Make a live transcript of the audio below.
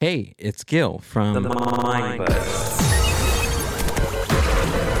Hey, it's Gil from The Mind Buzz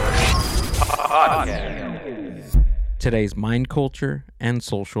Podcast. today's Mind Culture and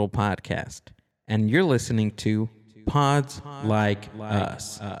Social Podcast, and you're listening to Pods Like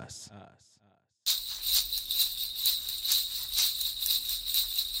Us.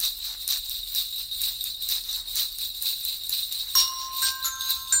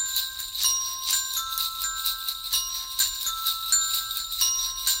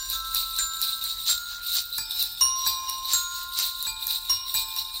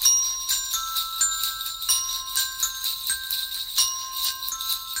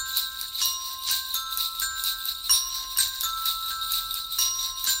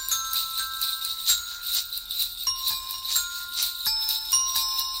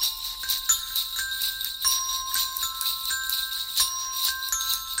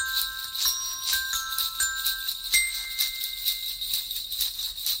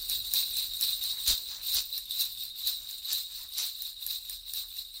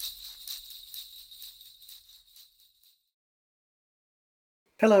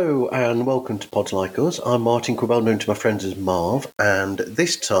 Hello and welcome to Pods Like Us. I'm Martin, well known to my friends as Marv, and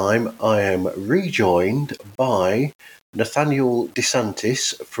this time I am rejoined by Nathaniel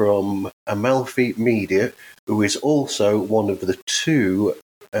DeSantis from Amalfi Media, who is also one of the two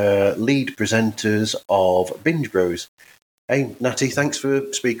lead presenters of Binge Bros. Hey, Natty, thanks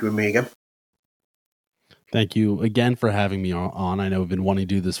for speaking with me again. Thank you again for having me on. I know I've been wanting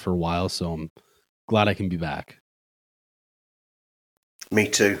to do this for a while, so I'm glad I can be back. Me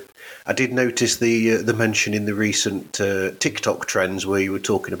too. I did notice the mention in the recent TikTok trends where you were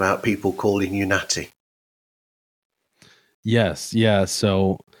talking about people calling you Natty. Yes, yeah.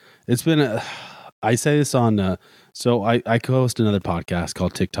 So it's been, I say this on, so I co-host another podcast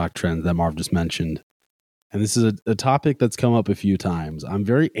called TikTok Trends that Marv just mentioned. And this is a topic that's come up a few times. I'm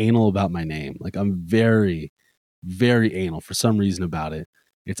very anal about my name. Like I'm very, very anal for some reason about it.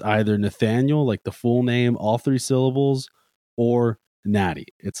 It's either Nathaniel, like the full name, all three syllables, or Natty.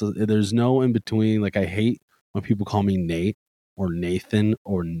 There's no in between. Like I hate when people call me Nate or Nathan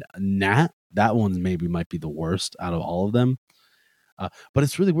or Nat. That one maybe might be the worst out of all of them. But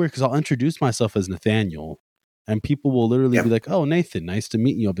it's really weird because I'll introduce myself as Nathaniel, and people will literally be like, "Oh, Nathan, nice to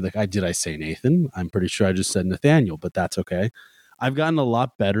meet you." I'll be like, "Did I say Nathan? I'm pretty sure I just said Nathaniel, but that's okay." I've gotten a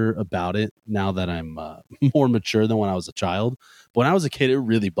lot better about it now that I'm more mature than when I was a child. But when I was a kid, it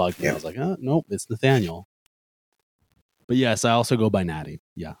really bugged me. I was like, "Oh, nope, it's Nathaniel." But yes, I also go by Natty.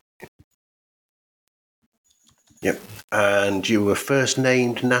 Yeah. Yep. And you were first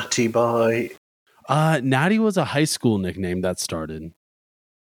named Natty by... Natty was a high school nickname that started.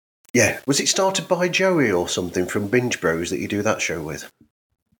 Yeah. Was it started by Joey or something from Binge Bros that you do that show with?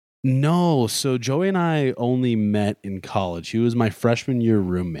 No. So Joey and I only met in college. He was my freshman year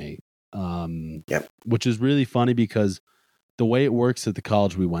roommate. Which is really funny because the way it works at the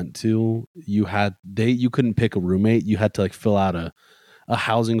college we went to, you couldn't pick a roommate. You had to like fill out a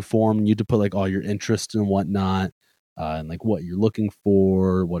housing form, and you had to put like all your interests and whatnot, and like what you're looking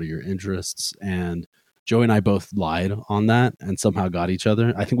for, what are your interests. And Joey and I both lied on that and somehow got each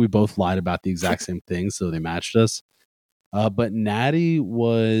other. I think we both lied about the exact same thing, so they matched us. But Natty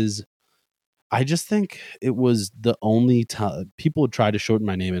was, I just think it was the only time people would try to shorten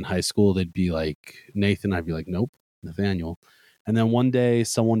my name in high school. They'd be like Nathan. I'd be like, nope, Nathaniel. And then one day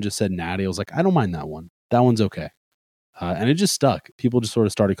someone just said Natty. I was like, I don't mind that one. That one's okay. And it just stuck. People just sort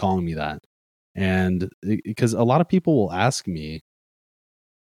of started calling me that. And because a lot of people will ask me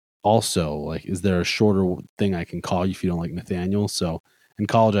also, like, is there a shorter thing I can call you if you don't like Nathaniel? So in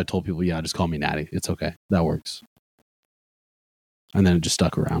college, I told people, yeah, just call me Natty. It's okay. That works. And then it just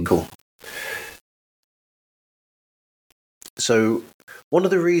stuck around. Cool. So one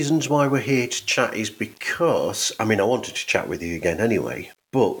of the reasons why we're here to chat is because, I wanted to chat with you again anyway,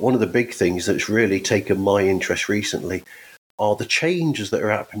 but one of the big things that's really taken my interest recently are the changes that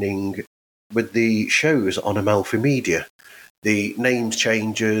are happening with the shows on Amalfi Media. The names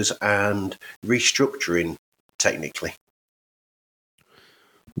changes and restructuring, technically.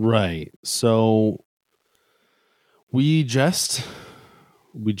 Right. So we just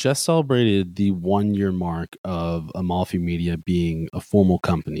celebrated the 1 year mark of Amalfi Media being a formal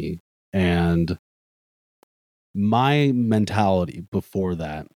company. And my mentality before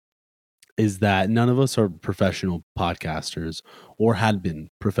that is that none of us are professional podcasters or had been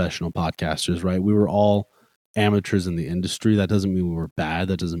professional podcasters, right? We were all amateurs in the industry. That doesn't mean we were bad.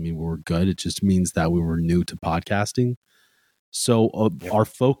 That doesn't mean we were good. It just means that we were new to podcasting. So our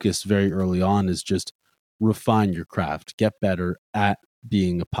focus very early on is just refine your craft, get better at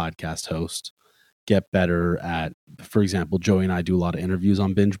being a podcast host. get better at, for example, Joey and I do a lot of interviews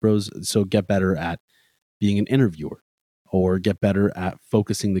on Binge Bros. So get better at being an interviewer, or get better at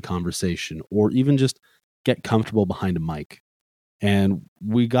focusing the conversation, or even just get comfortable behind a mic. And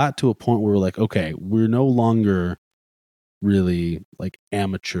we got to a point where we're like, okay, we're no longer really like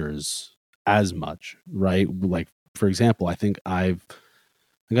amateurs as much, right? Like, for example, I think I've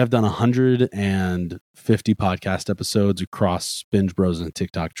done 150 podcast episodes across Binge Bros and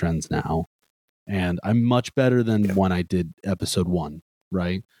TikTok Trends now. And I'm much better than when I did episode 1,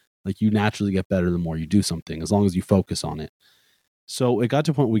 right? Like, you naturally get better the more you do something, as long as you focus on it. So it got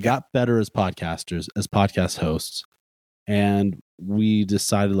to a point we got better as podcasters, as podcast hosts. And we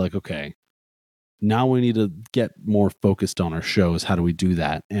decided, like, okay, now we need to get more focused on our shows. How do we do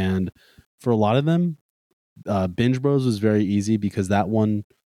that? And for a lot of them, Binge Bros was very easy, because that one,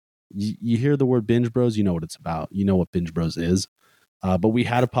 you hear the word Binge Bros, you know what it's about. You know what Binge Bros is. But we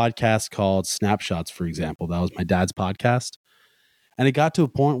had a podcast called Snapshots, for example. That was my dad's podcast. And it got to a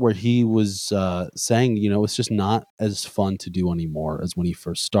point where he was saying, it's just not as fun to do anymore as when he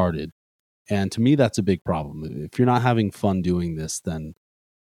first started. And to me, that's a big problem. If you're not having fun doing this, then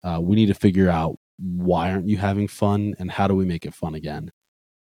we need to figure out, why aren't you having fun, and how do we make it fun again?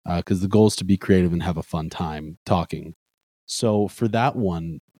 Because the goal is to be creative and have a fun time talking. So for that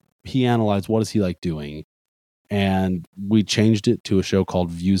one, he analyzed, what does he like doing? And we changed it to a show called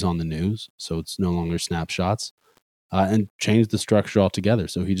Views on the News. So it's no longer Snapshots, and changed the structure altogether.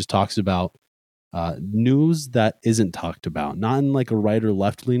 So he just talks about news that isn't talked about, not in like a right or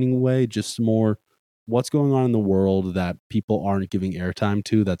left leaning way, just more what's going on in the world that people aren't giving airtime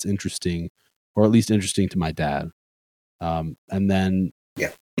to, that's interesting, or at least interesting to my dad. And then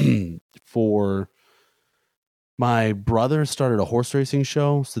for my brother started a horse racing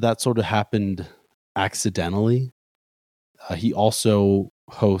show. So that sort of happened accidentally. He also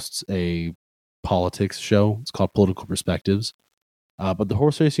hosts a politics show. It's called Political Perspectives. But the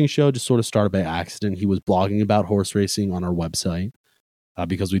horse racing show just sort of started by accident. He was blogging about horse racing on our website,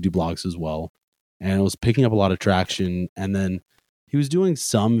 because we do blogs as well. And it was picking up a lot of traction. And then he was doing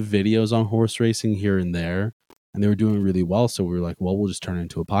some videos on horse racing here and there, and they were doing really well. So we were like, well, we'll just turn it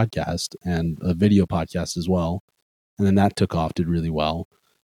into a podcast, and a video podcast as well. And then that took off, did really well.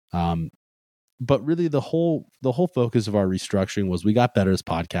 But really the whole focus of our restructuring was, we got better as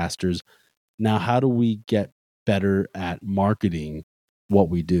podcasters. Now, how do we get better at marketing what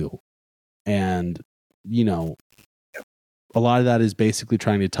we do? And, a lot of that is basically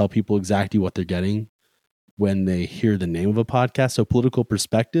trying to tell people exactly what they're getting when they hear the name of a podcast. So Political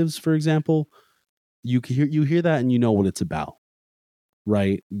Perspectives, for example, you hear that and you know what it's about,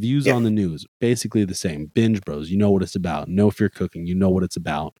 right? Views on the News, basically the same. Binge Bros, you know what it's about. Know If You're Cooking, you know what it's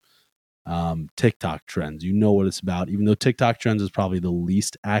about. TikTok Trends, you know what it's about, even though TikTok Trends is probably the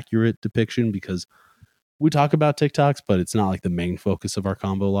least accurate depiction, because we talk about TikToks, but it's not like the main focus of our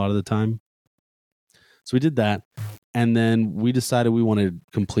combo a lot of the time. So we did that. And then we decided we wanted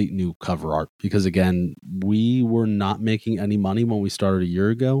complete new cover art, because again, we were not making any money when we started a year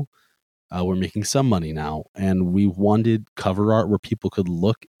ago. We're making some money now, and we wanted cover art where people could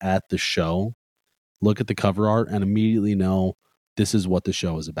look at the show, look at the cover art, and immediately know this is what the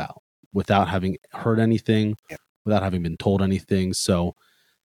show is about, without having heard anything, without having been told anything. So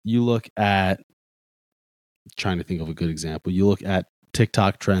you look at, trying to think of a good example, you look at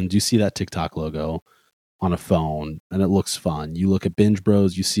TikTok Trends, you see that TikTok logo on a phone and it looks fun. You look at Binge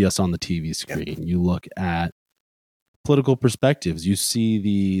Bros, you see us on the TV screen. You look at Political Perspectives, you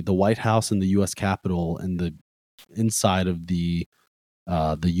see the White House and the U.S. Capitol and the inside of the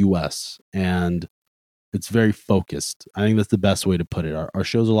U.S. and it's very focused. I think that's the best way to put it. Our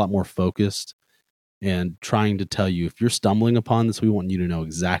show's a lot more focused and trying to tell you, if you're stumbling upon this, we want you to know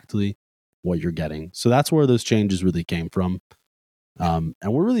exactly what you're getting. So that's where those changes really came from. And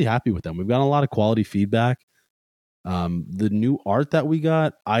we're really happy with them. We've gotten a lot of quality feedback. The new art that we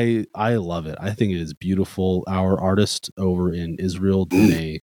got, I love it. I think it is beautiful. Our artist over in Israel did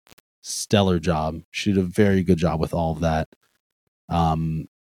a stellar job. She did a very good job with all of that.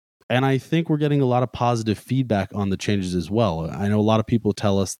 And I think we're getting a lot of positive feedback on the changes as well. I know a lot of people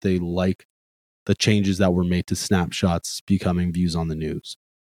tell us they like the changes that were made to Snapshots becoming Views on the News.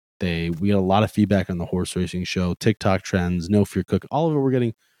 We got a lot of feedback on the horse racing show, TikTok Trends, Know If You're Cooking. All of it, we're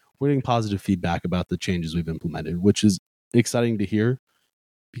getting positive feedback about the changes we've implemented, which is exciting to hear,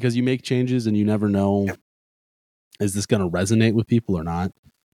 because you make changes and you never know, is this going to resonate with people or not?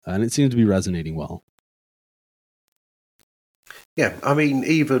 And it seems to be resonating well. Yeah, I mean,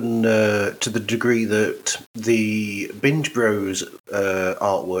 even to the degree that the Binge Bros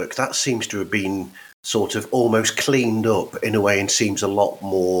artwork, that seems to have been sort of almost cleaned up in a way and seems a lot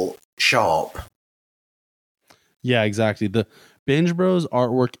more sharp Yeah, exactly. The Binge Bros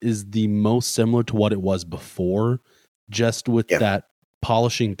artwork is the most similar to what it was before, just with that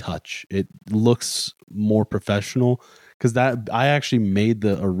polishing touch. It looks more professional because that I actually made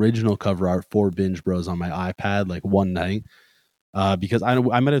the original cover art for Binge Bros on my iPad like one night. Because I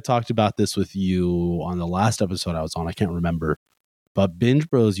might have talked about this with you on the last episode I was on. I can't remember. But Binge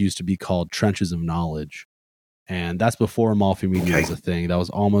Bros used to be called Trenches of Knowledge. And that's before Amalfi Media was a thing. That was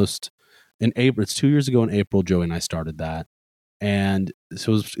almost in April. It's 2 years ago in April, Joey and I started that. And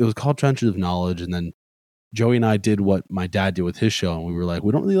so it was called Trenches of Knowledge. And then Joey and I did what my dad did with his show. And we were like,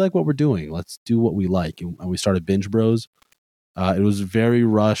 we don't really like what we're doing. Let's do what we like. And we started Binge Bros. It was very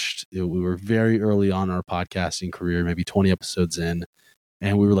rushed. We were very early on in our podcasting career, maybe 20 episodes in.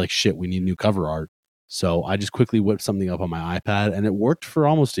 And we were like, shit, we need new cover art. So I just quickly whipped something up on my iPad, and it worked for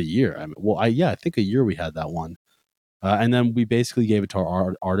almost a year. I mean, I think a year we had that one. And then we basically gave it to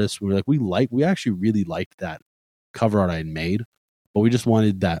our artists. We were like, we actually really liked that cover art I had made, but we just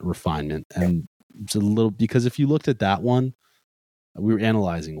wanted that refinement. And it's a little, because if you looked at that one, we were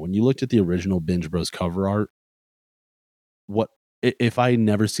analyzing, when you looked at the original Binge Bros cover art, if I had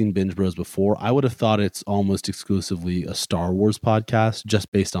never seen Binge Bros before, I would have thought it's almost exclusively a Star Wars podcast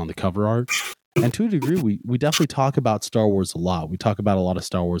just based on the cover art. And to a degree, we definitely talk about Star Wars a lot. We talk about a lot of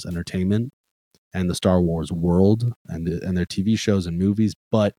Star Wars entertainment and the Star Wars world and their TV shows and movies,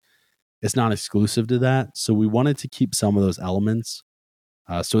 but it's not exclusive to that. So we wanted to keep some of those elements.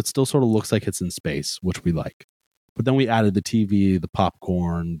 So it still sort of looks like it's in space, which we like. But then we added the TV, the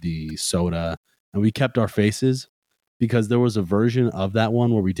popcorn, the soda, and we kept our faces because there was a version of that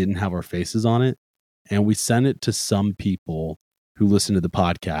one where we didn't have our faces on it. And we sent it to some people who listened to the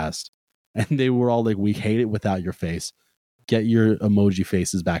podcast. And they were all like, we hate it without your face. Get your emoji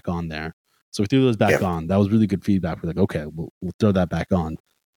faces back on there. So we threw those back on. That was really good feedback. We're like, okay, we'll throw that back on.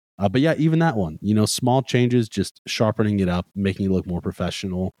 But yeah, even that one, small changes, just sharpening it up, making it look more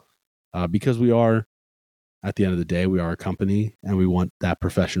professional. Because we are, at the end of the day, we are a company and we want that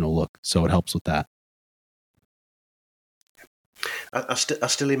professional look. So it helps with that. I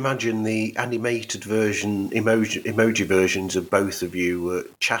still imagine the animated version, emoji versions of both of you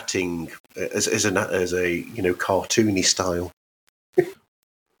chatting as a cartoony style.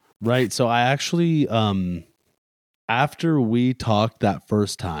 Right. So I actually, after we talked that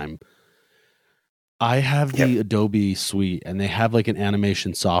first time, I have the Adobe suite and they have like an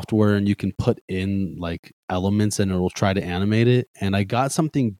animation software and you can put in like elements and it'll try to animate it. And I got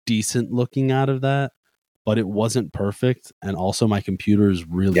something decent looking out of that, but it wasn't perfect. And also my computer is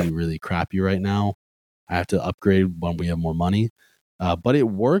really crappy right now. I have to upgrade when we have more money. But it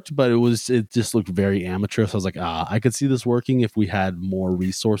worked, but it just looked very amateur. So I was like, I could see this working if we had more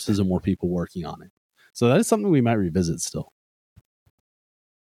resources and more people working on it. So that is something we might revisit still.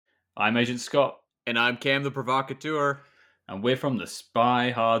 I'm Agent Scott. And I'm Cam the Provocateur. And we're from the Spy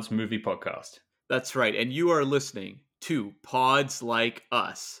Hards Movie Podcast. That's right. And you are listening to Pods Like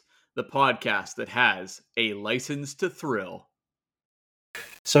Us, the podcast that has a license to thrill.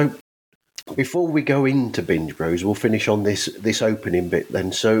 So before we go into Binge Bros, we'll finish on this opening bit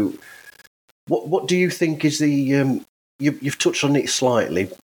then. So what do you think is the you've touched on it slightly,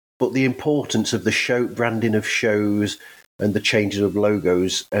 but the importance of the show branding of shows and the changes of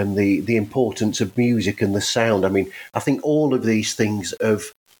logos and the importance of music and the sound? I mean, I think all of these things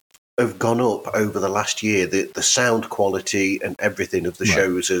have gone up over the last year. The sound quality and everything of the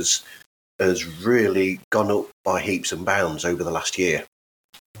shows has really gone up by heaps and bounds over the last year.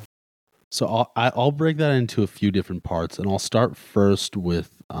 So I'll break that into a few different parts, and I'll start first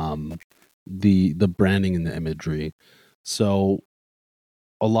with the branding and the imagery. So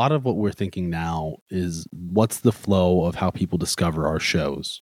a lot of what we're thinking now is what's the flow of how people discover our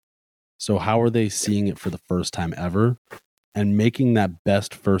shows? So how are they seeing it for the first time ever and making that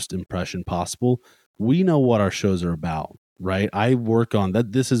best first impression possible? We know what our shows are about, right? I work on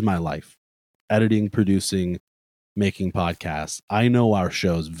that. This is my life. Editing, producing, making podcasts. I know our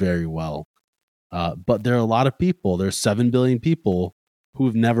shows very well. But there are a lot of people, there's 7 billion people who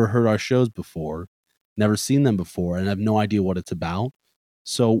have never heard our shows before, never seen them before, and have no idea what it's about.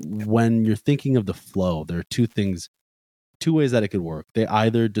 So when you're thinking of the flow, there are two ways that it could work. They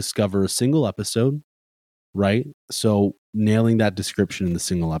either discover a single episode, right? So nailing that description in the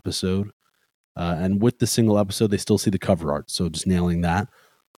single episode. And with the single episode, they still see the cover art. So just nailing that.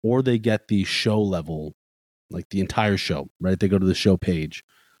 Or they get the show level, like the entire show, right? They go to the show page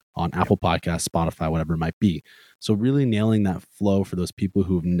on Apple Podcasts, Spotify, whatever it might be. So really nailing that flow for those people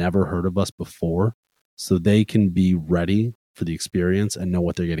who have never heard of us before so they can be ready for the experience and know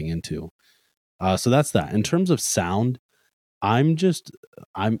what they're getting into. So that's that. In terms of sound, I'm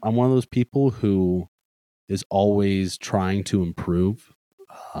one of those people who is always trying to improve.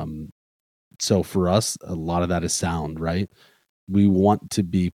 So for us, a lot of that is sound, right? We want to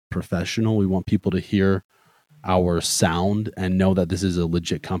be professional. We want people to hear our sound and know that this is a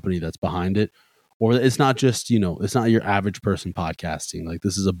legit company that's behind it. Or it's not just, it's not your average person podcasting. Like,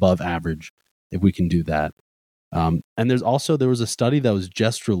 this is above average if we can do that. And there was a study that was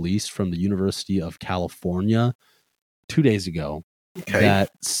just released from the University of California 2 days ago that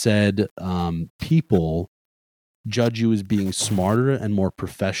said people judge you as being smarter and more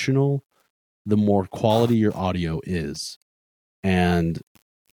professional the more quality your audio is. And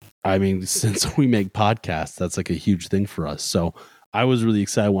I mean, since we make podcasts, that's like a huge thing for us. So I was really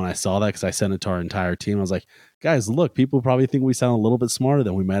excited when I saw that, because I sent it to our entire team. I was like, guys, look, people probably think we sound a little bit smarter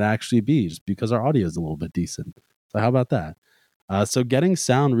than we might actually be, just because our audio is a little bit decent. So how about that? So getting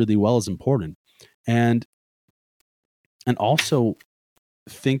sound really well is important. And also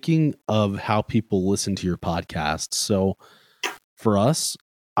thinking of how people listen to your podcast. So for us,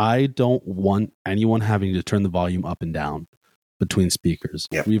 I don't want anyone having to turn the volume up and down between speakers.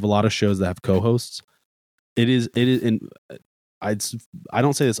 Yep. We have a lot of shows that have co-hosts. It is, and I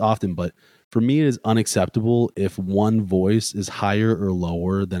don't say this often, but for me, it is unacceptable if one voice is higher or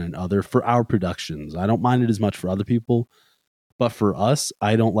lower than another for our productions. I don't mind it as much for other people, but for us,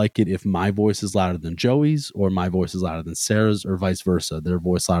 I don't like it if my voice is louder than Joey's, or my voice is louder than Sarah's, or vice versa, their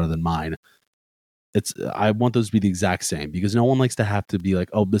voice louder than mine. I want those to be the exact same, because no one likes to have to be like,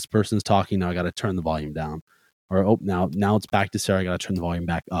 oh, this person's talking, now I got to turn the volume down. Or, oh, now it's back to Sarah, I got to turn the volume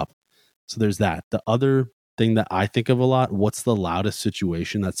back up. So there's that. The other thing that I think of a lot, what's the loudest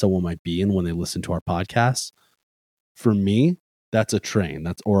situation that someone might be in when they listen to our podcasts? For me, that's a train,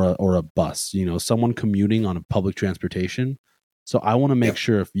 or a bus, someone commuting on a public transportation. So I want to make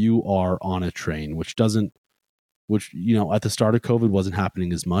sure if you are on a train, which at the start of COVID wasn't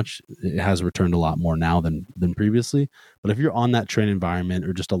happening as much. It has returned a lot more now than previously. But if you're on that train environment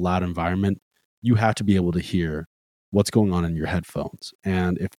or just a loud environment, you have to be able to hear what's going on in your headphones.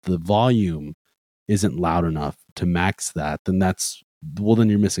 And if the volume isn't loud enough to max that, then then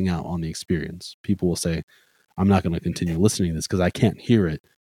you're missing out on the experience. People will say, I'm not going to continue listening to this because I can't hear it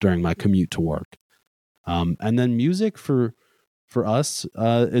during my commute to work. And then music for us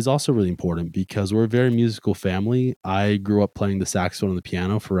is also really important, because we're a very musical family. I grew up playing the saxophone and the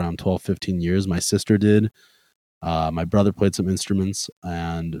piano for around 12, 15 years. My sister did. My brother played some instruments,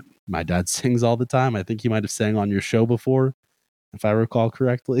 and my dad sings all the time. I think he might have sang on your show before, if I recall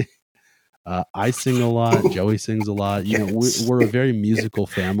correctly. I sing a lot. Joey sings a lot. We're a very musical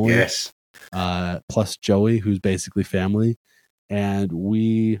family. Yes. Plus Joey, who's basically family. And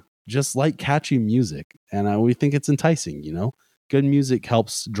we just like catchy music. And we think it's enticing, Good music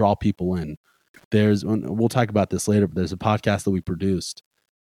helps draw people in. We'll talk about this later, but there's a podcast that we produced,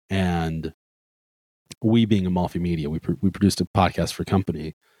 and we, being Amalfi Media, we produced a podcast for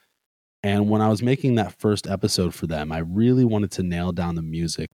company. And when I was making that first episode for them, I really wanted to nail down the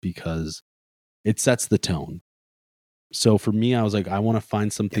music, because it sets the tone. So for me, I was like, I want to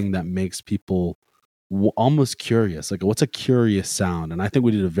find something that makes people almost curious. Like, what's a curious sound? And I think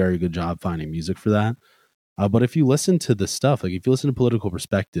we did a very good job finding music for that. But if you listen to the stuff, like if you listen to Political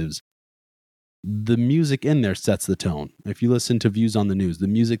Perspectives, the music in there sets the tone. If you listen to Views on the News, the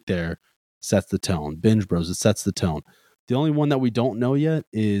music there sets the tone. Binge Bros, it sets the tone. The only one that we don't know yet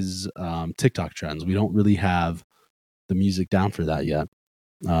is TikTok Trends. We don't really have the music down for that yet,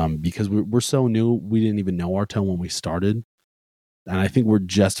 because we're so new. We didn't even know our tone when we started. And I think we're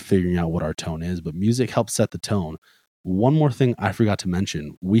just figuring out what our tone is. But music helps set the tone. One more thing I forgot to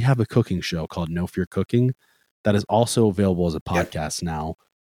mention. We have a cooking show called No Fear Cooking that is also available as a podcast now.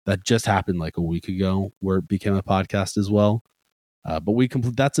 That just happened like a week ago, where it became a podcast as well. But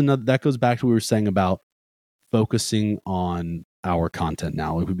that goes back to what we were saying about focusing on our content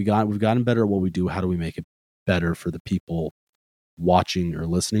now. Like we've gotten better at what we do. How do we make it better for the people watching or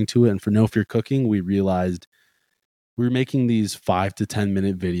listening to it? And for No Fear Cooking, we realized we were making these 5 to 10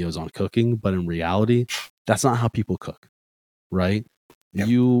 minute videos on cooking, but in reality, that's not how people cook, right? Yep.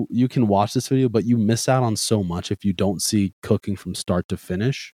 You can watch this video, but you miss out on so much if you don't see cooking from start to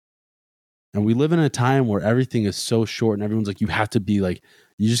finish. And we live in a time where everything is so short, and everyone's like, you have to be like,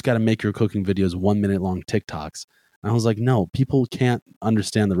 you just got to make your cooking videos 1 minute long TikToks. And I was like, no, people can't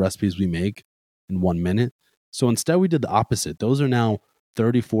understand the recipes we make in 1 minute. So instead we did the opposite. Those are now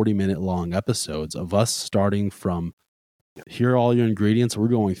 30, 40 minute long episodes of us starting from, here are all your ingredients. We're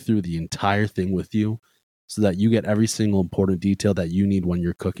going through the entire thing with you, so that you get every single important detail that you need when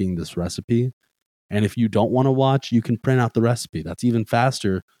you're cooking this recipe. And if you don't want to watch, you can print out the recipe. That's even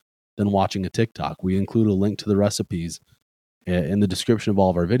faster than watching a TikTok. We include a link to the recipes in the description of all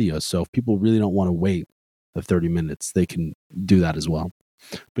of our videos. So if people really don't want to wait of 30 minutes, they can do that as well.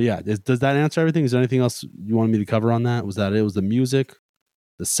 But yeah, does that answer everything? Is there anything else you wanted me to cover on that? Was that it? Was the music,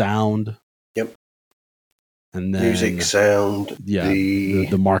 the sound? Yep. And then music, sound, yeah,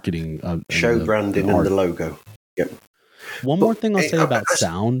 the marketing, show the branding, and the logo. Yep. One more thing I'll say about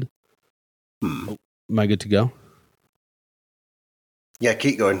sound. Am I good to go? Yeah,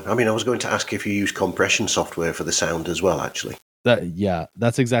 keep going. I mean, I was going to ask if you use compression software for the sound as well, actually.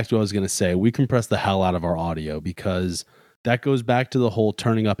 That's exactly what I was going to say. We compress the hell out of our audio because that goes back to the whole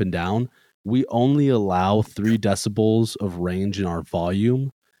turning up and down. We only allow 3 decibels of range in our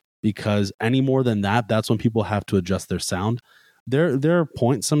volume because any more than that, that's when people have to adjust their sound. There are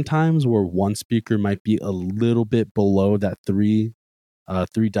points sometimes where one speaker might be a little bit below that 3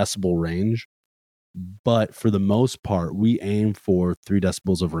 decibel range. But for the most part, we aim for 3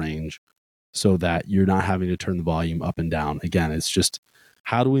 decibels of range so that you're not having to turn the volume up and down. Again, it's just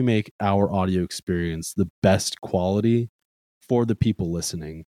how do we make our audio experience the best quality for the people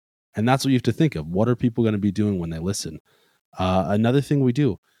listening? And that's what you have to think of. What are people going to be doing when they listen? Another thing we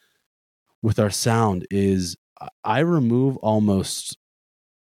do with our sound is I remove almost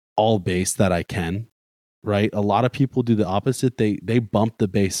all bass that I can. Right? A lot of people do the opposite. They bump the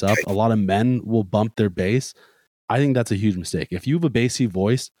bass up. A lot of men will bump their bass. I think that's a huge mistake. If you have a bassy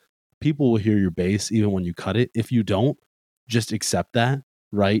voice, people will hear your bass even when you cut it. If you don't, just accept that,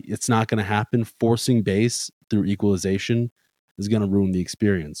 right? It's not going to happen. Forcing bass through equalization is going to ruin the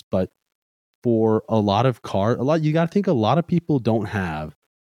experience. But for you got to think a lot of people don't have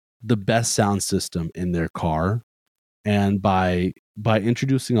the best sound system in their car. And by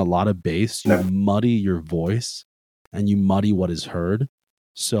introducing a lot of bass, you muddy your voice and you muddy what is heard.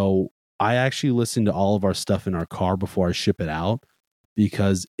 So I actually listen to all of our stuff in our car before I ship it out,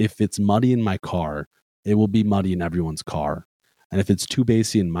 because if it's muddy in my car, it will be muddy in everyone's car. And if it's too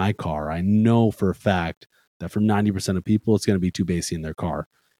bassy in my car, I know for a fact that for 90% of people, it's going to be too bassy in their car.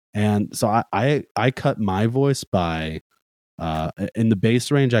 And so I cut my voice by, in the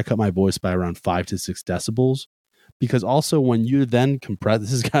bass range, I cut my voice by around 5 to 6 decibels. Because also when you then compress,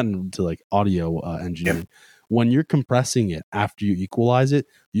 this has gotten into like audio engineering. When you're compressing it after you equalize it,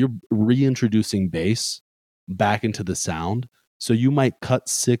 you're reintroducing bass back into the sound. So you might cut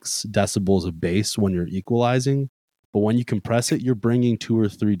 6 decibels of bass when you're equalizing, but when you compress it, you're bringing 2 or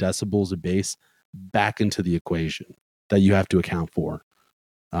 3 decibels of bass back into the equation that you have to account for.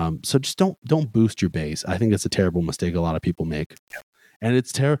 So just don't boost your bass. I think that's a terrible mistake a lot of people make, and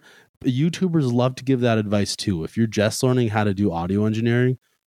it's terrible. YouTubers love to give that advice too. If you're just learning how to do audio engineering,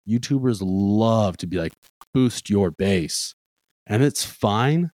 YouTubers love to be like, boost your bass. And it's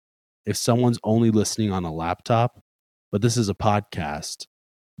fine if someone's only listening on a laptop, but this is a podcast.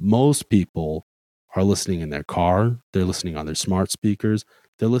 Most people are listening in their car. They're listening on their smart speakers.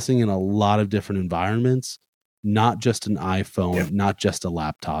 They're listening in a lot of different environments, not just an iPhone, not just a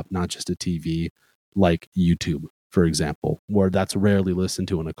laptop, not just a TV, like YouTube, for example, where that's rarely listened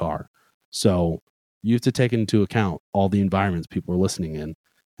to in a car. So you have to take into account all the environments people are listening in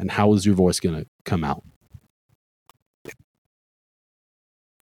and how is your voice going to come out.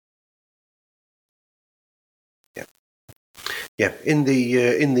 Yeah, in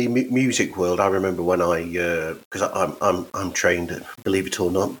the music world, I remember when because I'm trained, believe it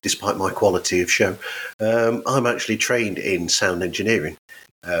or not, despite my quality of show, I'm actually trained in sound engineering.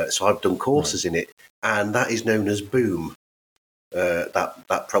 So I've done courses in it, and that is known as boom.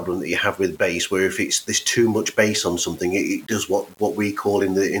 That problem that you have with bass, where if there's too much bass on something, it does what we call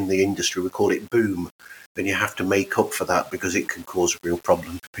in the industry, we call it boom, and you have to make up for that because it can cause a real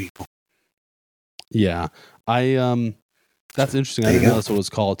problem for people. Yeah, that's interesting. I didn't know that's what it was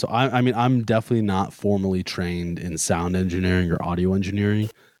called. So I mean, I'm definitely not formally trained in sound engineering or audio engineering.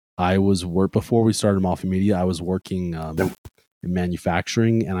 I was before we started Multimedia, I was working in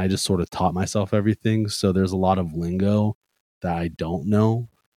manufacturing, and I just sort of taught myself everything. So there's a lot of lingo that I don't know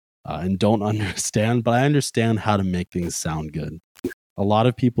and don't understand, but I understand how to make things sound good. A lot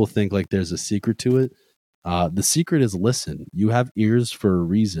of people think like there's a secret to it. The secret is listen. You have ears for a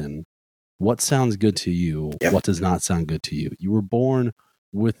reason. What sounds good to you? Yep. What does not sound good to you? You were born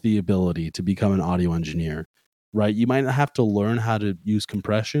with the ability to become an audio engineer, right? You might not have to learn how to use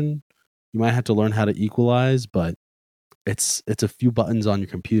compression. You might have to learn how to equalize, but it's a few buttons on your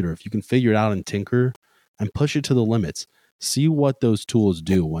computer. If you can figure it out and tinker and push it to the limits, see what those tools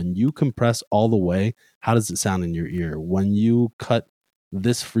do. When you compress all the way, how does it sound in your ear? When you cut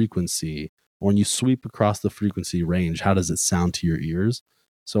this frequency, or when you sweep across the frequency range, how does it sound to your ears?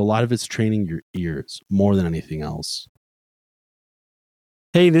 So a lot of it's training your ears more than anything else.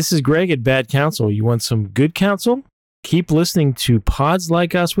 Hey, this is Greg at Bad Counsel. You want some good counsel? Keep listening to Pods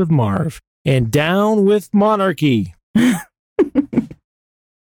Like Us with Marv. And down with monarchy. I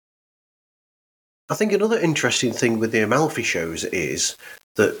think another interesting thing with the Amalfi shows is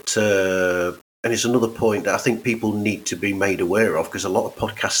that, and it's another point that I think people need to be made aware of, because a lot of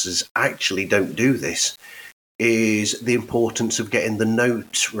podcasters actually don't do this, is the importance of getting the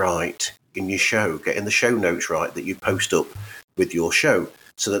notes right in your show, getting the show notes right that you post up with your show,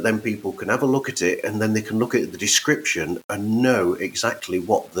 so that then people can have a look at it, and then they can look at the description and know exactly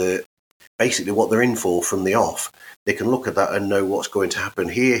what basically what they're in for from the off. They can look at that and know what's going to happen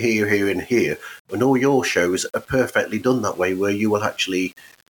here, here, here, and here. And all your shows are perfectly done that way, where you will actually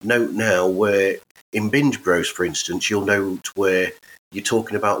note now where, in Binge Bros, for instance, you'll note where you're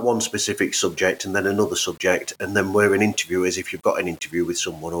talking about one specific subject and then another subject, and then where an interview is if you've got an interview with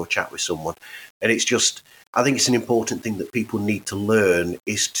someone or a chat with someone. And it's just, I think it's an important thing that people need to learn,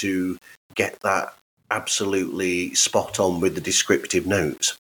 is to get that absolutely spot on with the descriptive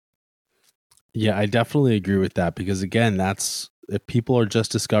notes. Yeah, I definitely agree with that, because again, that's, if people are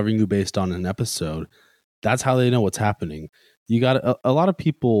just discovering you based on an episode, that's how they know what's happening. You got a lot of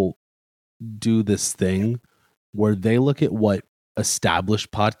people do this thing where they look at what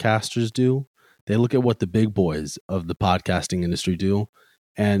established podcasters do. They look at what the big boys of the podcasting industry do.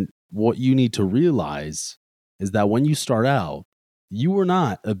 And what you need to realize is that when you start out, you were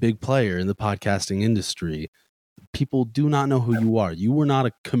not a big player in the podcasting industry. People do not know who you are. You were not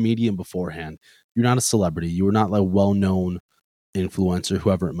a comedian beforehand. You're not a celebrity. You were not like a well-known influencer,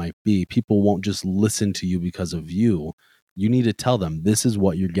 whoever it might be. People won't just listen to you because of you. You need to tell them, this is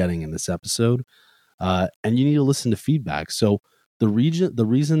what you're getting in this episode. And you need to listen to feedback. So the reason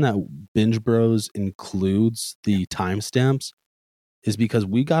that Binge Bros includes the timestamps is because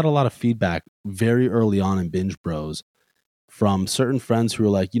we got a lot of feedback very early on in Binge Bros from certain friends who were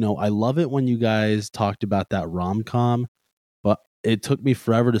like, I love it when you guys talked about that rom-com, but it took me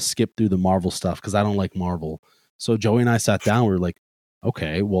forever to skip through the Marvel stuff because I don't like Marvel. So Joey and I sat down, we were like,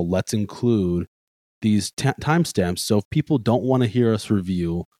 okay, well, let's include these timestamps. So if people don't want to hear us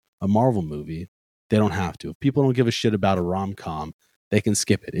review a Marvel movie, they don't have to. If people don't give a shit about a rom-com, they can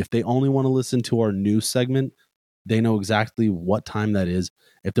skip it. If they only want to listen to our news segment, they know exactly what time that is.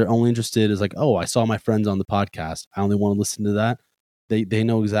 If they're only interested, is like, oh, I saw my friends on the podcast, I only want to listen to that. They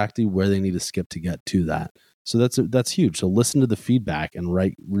know exactly where they need to skip to get to that. So that's huge. So listen to the feedback and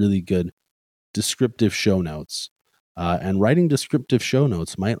write really good descriptive show notes. And writing descriptive show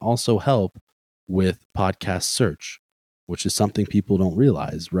notes might also help with podcast search, which is something people don't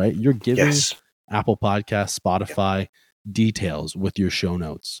realize, right? You're giving Apple Podcasts, Spotify details with your show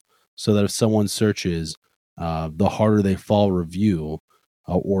notes, so that if someone searches the Harder They Fall review,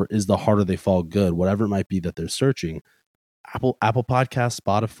 or is the Harder They Fall good, whatever it might be that they're searching, Apple Podcasts,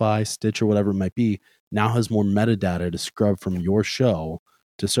 Spotify, Stitcher, whatever it might be, now has more metadata to scrub from your show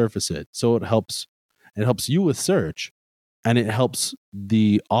to surface it. So it helps you with search, and it helps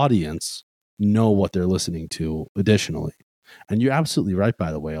the audience know what they're listening to additionally. And you're absolutely right,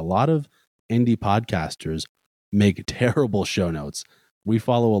 by the way. A lot of indie podcasters make terrible show notes. We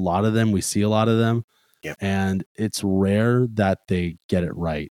follow a lot of them. We see a lot of them. Yep. And it's rare that they get it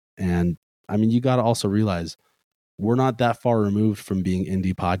right. And I mean, you got to also realize we're not that far removed from being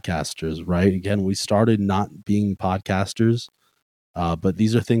indie podcasters, right? Again, we started not being podcasters, but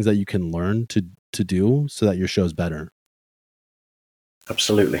these are things that you can learn to do so that your show's better.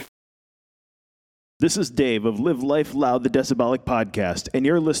 Absolutely. This is Dave of Live Life Loud, the Decibelic podcast, and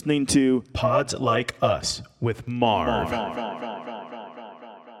you're listening to Pods Like Us with Marv.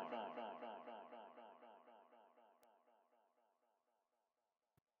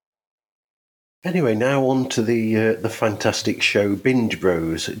 Anyway, now on to the fantastic show Binge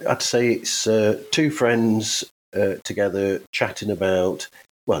Bros. I'd say it's two friends together chatting about,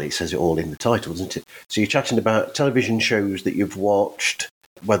 well, it says it all in the title, doesn't it? So you're chatting about television shows that you've watched,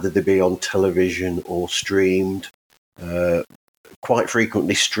 whether they be on television or streamed, quite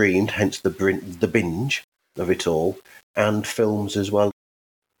frequently streamed, hence the binge of it all, and films as well.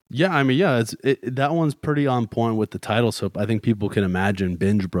 Yeah, I mean, yeah, that one's pretty on point with the title. So I think people can imagine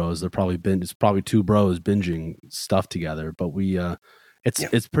Binge Bros. It's probably two bros binging stuff together. But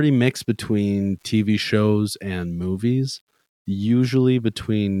it's pretty mixed between TV shows and movies. Usually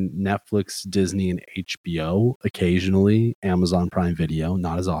between Netflix, Disney, and HBO. Occasionally Amazon Prime Video,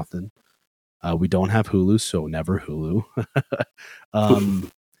 not as often. We don't have Hulu, so never Hulu.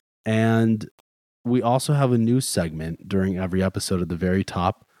 And we also have a news segment during every episode at the very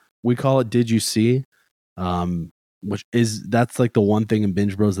top. We call it Did You See? That's like the one thing in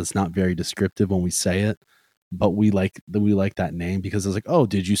Binge Bros that's not very descriptive when we say it, but we like that name because it's like, oh,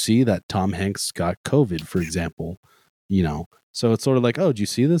 did you see that Tom Hanks got COVID, for example? So it's sort of like, oh, did you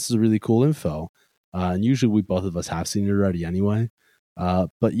see this? This is really cool info. And usually we both of us have seen it already anyway.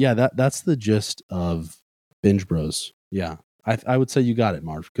 But yeah, that's the gist of Binge Bros. Yeah, I would say you got it,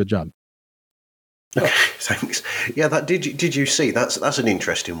 Marv. Good job. Okay, thanks. Yeah, that did you see? That's an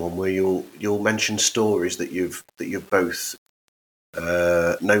interesting one where you'll mention stories that you've both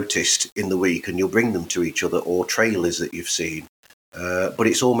noticed in the week, and you'll bring them to each other, or trailers that you've seen. But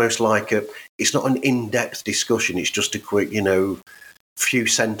it's almost like it's not an in-depth discussion. It's just a quick, few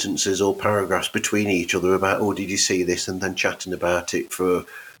sentences or paragraphs between each other about, oh, did you see this? And then chatting about it for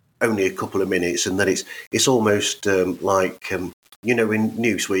only a couple of minutes. And then it's almost like, in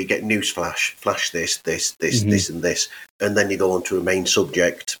news where you get news flash this, Mm-hmm. this and this. And then you go on to a main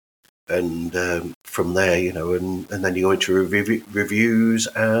subject. And from there, and then you go into reviews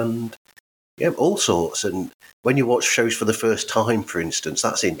and all sorts. And when you watch shows for the first time, for instance,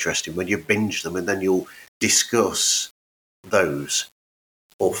 that's interesting when you binge them and then you'll discuss those,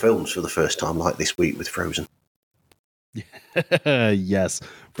 or films for the first time, like this week with Frozen. Yes,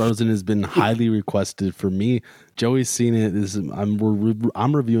 Frozen has been highly requested for me. Joey's seen it.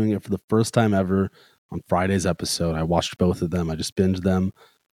 I'm reviewing it for the first time ever on Friday's episode. I watched both of them. I just binged them.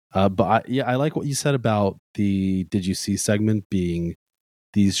 But I like what you said about the "Did you see" segment being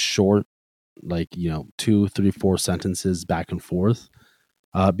these short, 2, 3, 4 sentences back and forth.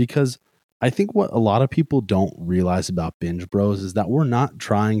 Because I think what a lot of people don't realize about Binge Bros is that we're not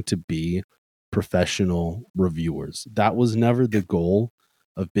trying to be professional reviewers. That was never the goal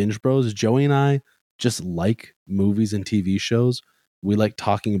of Binge Bros. Joey and I just like movies and TV shows. We like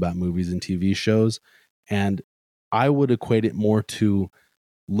talking about movies and TV shows. And I would equate it more to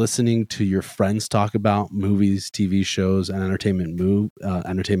listening to your friends talk about movies, TV shows, and entertainment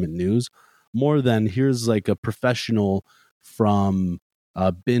news, more than here's like a professional from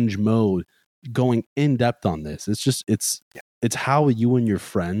Binge Mode going in depth on this. It's just it's how you and your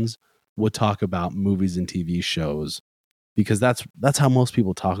friends would talk about movies and TV shows, because that's how most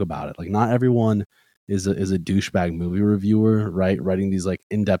people talk about it. Like, not everyone is a douchebag movie reviewer, right? Writing these like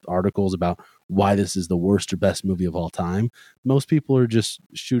in-depth articles about why this is the worst or best movie of all time. Most people are just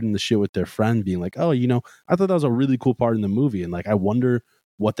shooting the shit with their friend, being like, oh, I thought that was a really cool part in the movie, and like, I wonder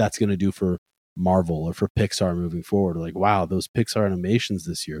what that's going to do for Marvel or for Pixar moving forward. Like, wow, those Pixar animations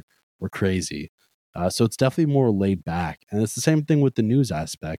this year were crazy. So it's definitely more laid back. And it's the same thing with the news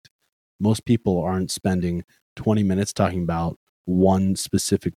aspect. Most people aren't spending 20 minutes talking about one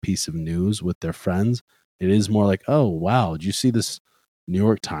specific piece of news with their friends. It is more like, oh, wow, did you see this New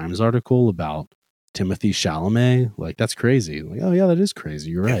York Times article about Timothée Chalamet? Like, that's crazy. Like, oh, yeah, that is crazy.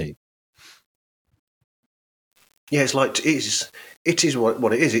 You're right. Yeah, it's like it is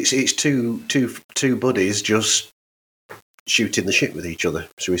what it is. It's two buddies just shooting the shit with each other,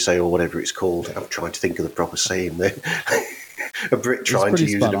 so we say, or whatever it's called. I'm trying to think of the proper saying there. A Brit trying to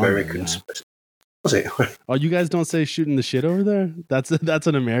use an American. Was it? Oh, you guys don't say shooting the shit over there? That's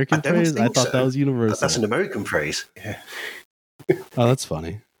an American phrase? I thought that was universal. That's an American phrase. Yeah. Oh, that's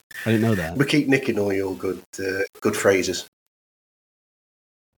funny. I didn't know that. We keep nicking all your good phrases.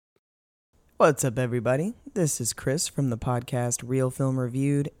 What's up, everybody? This is Chris from the podcast Real Film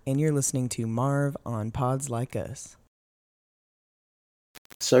Reviewed, and you're listening to Marv on Pods Like Us.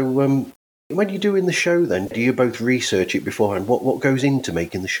 So, when you're doing the show, then, do you both research it beforehand? What goes into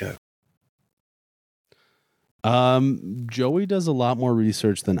making the show? Joey does a lot more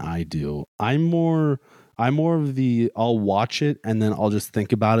research than I do. I'm more of the, I'll watch it and then I'll just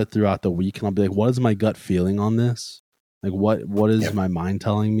think about it throughout the week, and I'll be like, what is my gut feeling on this? Like, what is my mind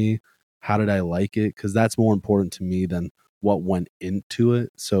telling me? How did I like it? Because that's more important to me than what went into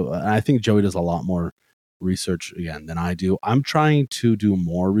it. So I think Joey does a lot more research again than I do. I'm trying to do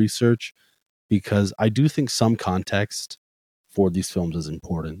more research because I do think some context for these films is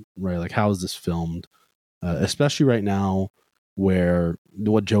important, right? Like, how is this filmed? Especially right now, where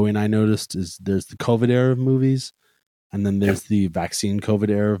what Joey and I noticed is there's the COVID era of movies, and then there's the vaccine COVID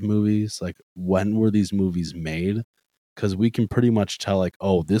era of movies. Like, when were these movies made? Because we can pretty much tell, like,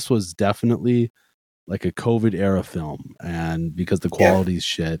 oh, this was definitely like a COVID era film, and because the quality is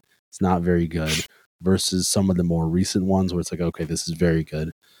shit, it's not very good, versus some of the more recent ones where it's like, okay, this is very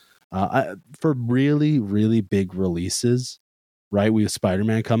good. For really, really big releases, right? We have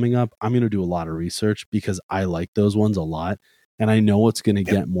Spider-Man coming up. I'm going to do a lot of research because I like those ones a lot, and I know it's going to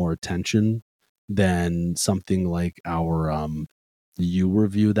get more attention than something like our You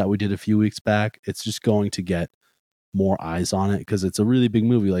review that we did a few weeks back. It's just going to get more eyes on it because it's a really big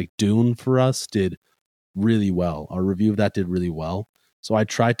movie. Like Dune for us did really well. Our review of that did really well. So I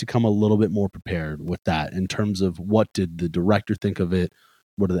tried to come a little bit more prepared with that in terms of what did the director think of it?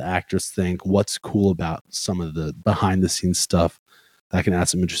 What do the actors think? What's cool about some of the behind the scenes stuff that can add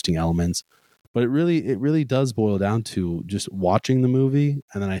some interesting elements? But it really does boil down to just watching the movie,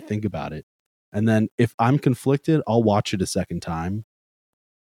 and then I think about it. And then if I'm conflicted, I'll watch it a second time.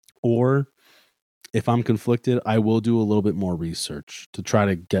 Or if I'm conflicted, I will do a little bit more research to try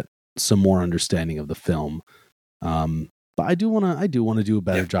to get some more understanding of the film. But I do want to do a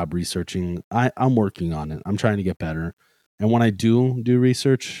better job researching. I'm working on it. I'm trying to get better. And when I do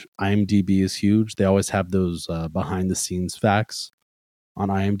research, IMDb is huge. They always have those behind the scenes facts on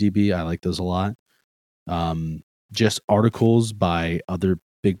IMDb. I like those a lot. Just articles by other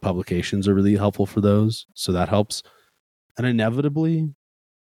big publications are really helpful for those. So that helps. And inevitably,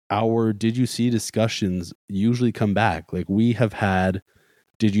 our did you see discussions usually come back. Like we have had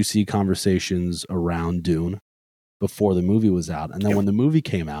did you see conversations around Dune before the movie was out. And then when the movie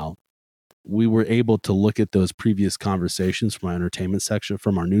came out, we were able to look at those previous conversations from our entertainment section,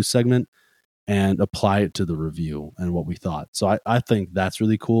 from our news segment, and apply it to the review and what we thought. So I think that's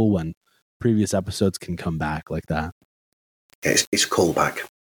really cool when previous episodes can come back like that. Yeah, it's a callback.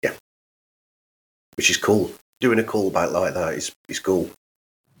 Yeah. Which is cool. Doing a callback like that is cool.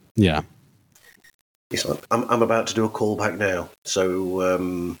 Yeah. It's like, I'm about to do a callback now.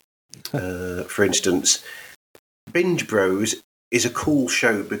 So, for instance, Binge Bros is a cool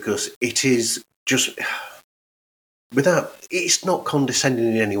show because it is just it's not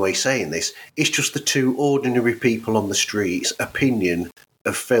condescending in any way saying this. It's just the two ordinary people on the streets' opinion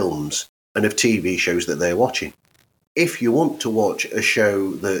of films and of TV shows that they're watching. If you want to watch a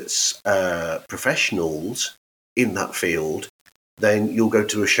show that's professionals in that field, then you'll go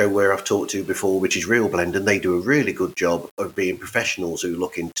to a show where I've talked to before, which is Real Blend, and they do a really good job of being professionals who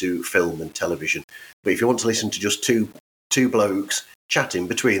look into film and television. But if you want to listen to just two blokes chatting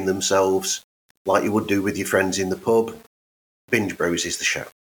between themselves, like you would do with your friends in the pub, Binge Bros is the show.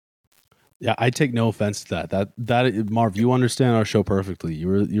 Yeah, I take no offense to that. That Marv, you understand our show perfectly.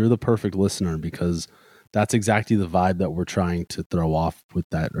 You're the perfect listener because that's exactly the vibe that we're trying to throw off with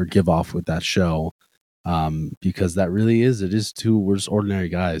that or give off with that show. Because that really is, we're just ordinary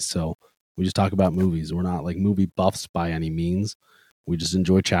guys. So we just talk about movies. We're not like movie buffs by any means. We just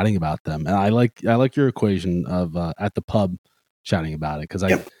enjoy chatting about them. And I like your equation of at the pub chatting about it. Cause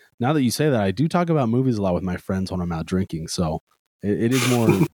now that you say that, I do talk about movies a lot with my friends when I'm out drinking. So it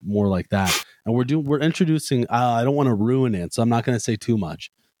is more like that. And we're introducing, I don't want to ruin it, so I'm not going to say too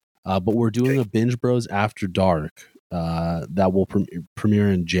much. But we're doing a Binge Bros After Dark that will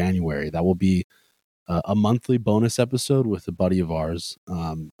premiere in January. That will be a monthly bonus episode with a buddy of ours.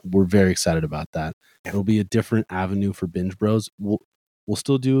 We're very excited about that. It'll be a different avenue for Binge Bros. We'll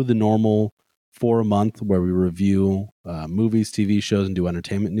still do the normal 4 a month where we review movies, TV shows, and do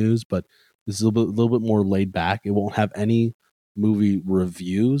entertainment news. But this is a little bit more laid back. It won't have any movie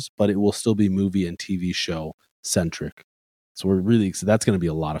reviews, but it will still be movie and TV show centric. So we're really excited. That's going to be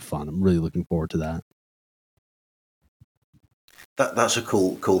a lot of fun. I'm really looking forward to that. That's a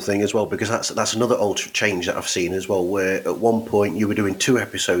cool thing as well, because that's another change that I've seen as well, where at one point you were doing 2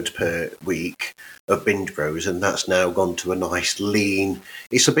 episodes per week of Binge Bros, and that's now gone to a nice lean.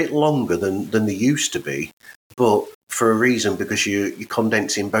 It's a bit longer than they used to be, but for a reason, because you're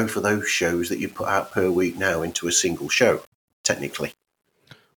condensing both of those shows that you put out per week now into a single show, technically.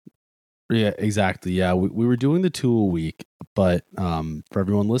 Yeah, exactly. Yeah, we were doing the 2 a week, but for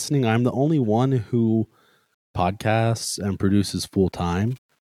everyone listening, I'm the only one who podcasts and produces full time.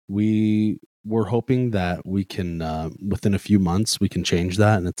 We were hoping that we can within a few months we can change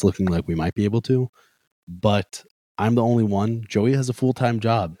that, and it's looking like we might be able to. But I'm the only one. Joey has a full-time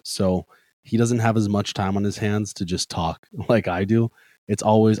job, so he doesn't have as much time on his hands to just talk like I do. It's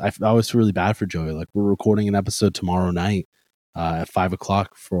always I always feel really bad for Joey. Like we're recording an episode tomorrow night at 5:00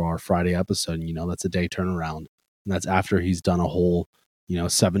 for our Friday episode, and that's a day turnaround, and that's after he's done a whole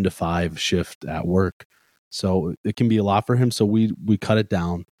 7 to 5 shift at work. So it can be a lot for him. So we cut it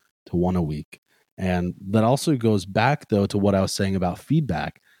down to 1 a week. And that also goes back, though, to what I was saying about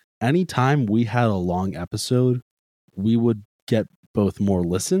feedback. Anytime we had a long episode, we would get both more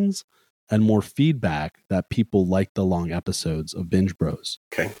listens and more feedback that people like the long episodes of Binge Bros.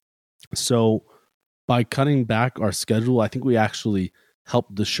 Okay. So by cutting back our schedule, I think we actually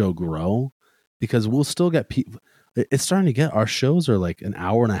helped the show grow, because we'll still get people. It's starting to get, our shows are like an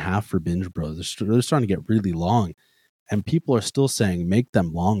hour and a half for Binge Bros. They're starting to get really long, and people are still saying make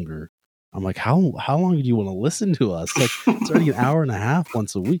them longer. I'm like, how long do you want to listen to us? Like, it's already an hour and a half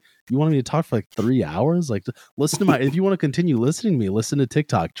once a week. You want me to talk for like 3 hours? Like, listen to if you want to continue listening to me, listen to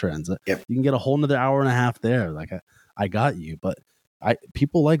TikTok trends. Yep. You can get a whole nother hour and a half there. Like, I got you. But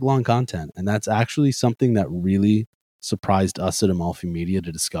people like long content, and that's actually something that really surprised us at Amalfi Media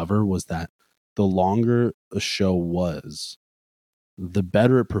to discover was that the longer a show was, the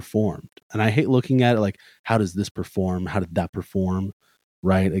better it performed. And I hate looking at it like, how does this perform? How did that perform?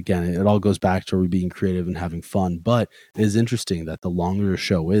 Right? Again, it all goes back to being creative and having fun. But it is interesting that the longer a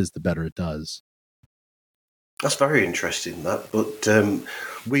show is, the better it does. That's very interesting, that. But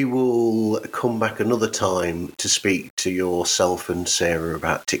we will come back another time to speak to yourself and Sarah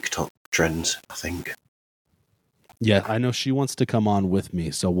about TikTok trends, I think. Yeah, I know she wants to come on with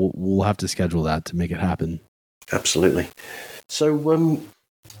me, so we'll have to schedule that to make it happen. Absolutely. So,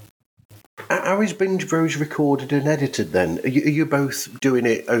 how is Binge Bros recorded and edited then? Are you both doing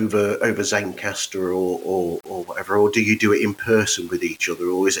it over Zencastr or whatever, or do you do it in person with each other,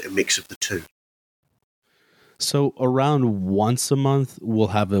 or is it a mix of the two? So around once a month, we'll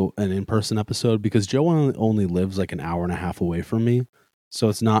have an in-person episode because Joe only lives like an hour and a half away from me. So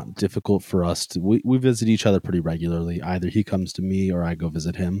it's not difficult for us to, we visit each other pretty regularly. Either he comes to me or I go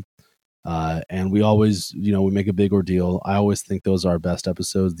visit him. And we always, we make a big ordeal. I always think those are our best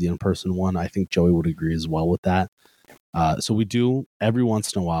episodes, the in-person one. I think Joey would agree as well with that. So we do, every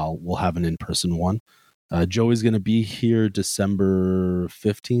once in a while, we'll have an in-person one. Joey's going to be here December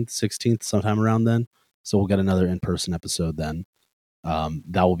 15th, 16th, sometime around then. So we'll get another in-person episode then.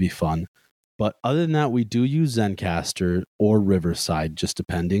 That will be fun. But other than that, we do use Zencastr or Riverside, just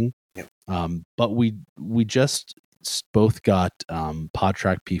depending. Yep. But we just both got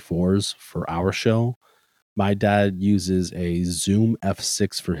PodTrack P4s for our show. My dad uses a Zoom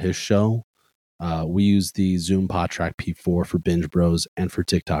F6 for his show. We use the Zoom PodTrack P4 for Binge Bros and for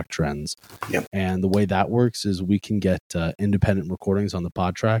TikTok Trends. Yep. And the way that works is we can get independent recordings on the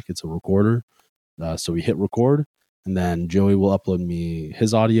PodTrack. It's a recorder. So we hit record, and then Joey will upload me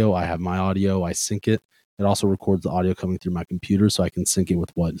his audio. I have my audio. I sync it. It also records the audio coming through my computer, so I can sync it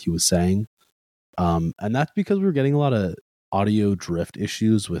with what he was saying. And that's because we were getting a lot of audio drift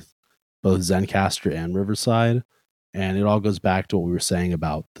issues with both Zencastr and Riverside. And it all goes back to what we were saying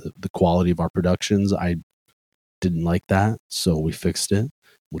about the quality of our productions. I didn't like that, so we fixed it,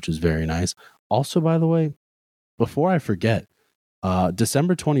 which is very nice. Also, by the way, before I forget,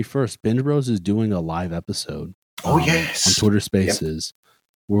 December 21st, Binge Bros is doing a live episode. Yes. On Twitter Spaces.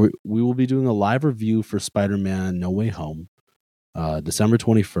 Yep. We will be doing a live review for Spider-Man No Way Home, December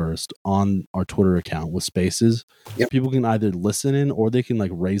 21st on our Twitter account with Spaces. Yep. People can either listen in or they can like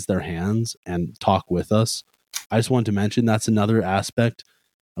raise their hands and talk with us. I just wanted to mention that's another aspect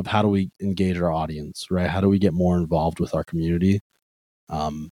of how do we engage our audience, right? How do we get more involved with our community?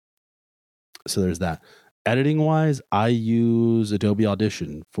 So there's that. Editing wise, I use Adobe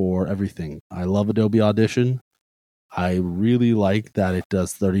Audition for everything. I love Adobe Audition. I really like that it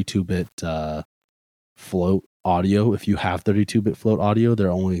does 32-bit float audio. If you have 32-bit float audio, there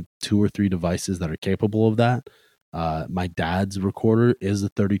are only 2 or 3 devices that are capable of that. My dad's recorder is a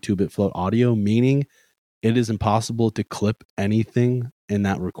 32-bit float audio, meaning it is impossible to clip anything in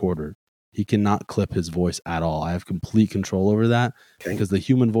that recorder. He cannot clip his voice at all. I have complete control over that because the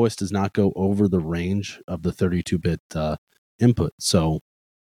human voice does not go over the range of the 32-bit input. So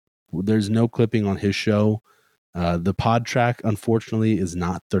there's no clipping on his show. The PodTrack, unfortunately, is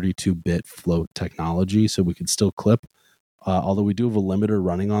not 32-bit float technology, so we could still clip. Although we do have a limiter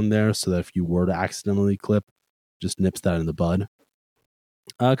running on there so that if you were to accidentally clip, just nips that in the bud.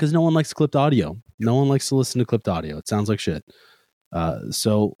 Because no one likes clipped audio. No one likes to listen to clipped audio. It sounds like shit.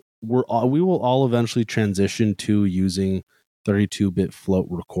 So we will all eventually transition to using 32-bit float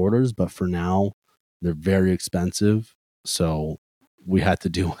recorders, but for now, they're very expensive. So we had to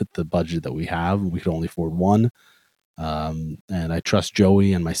deal with the budget that we have. We could only afford one. And I trust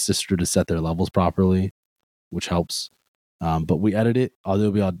Joey and my sister to set their levels properly, which helps. But we edit it.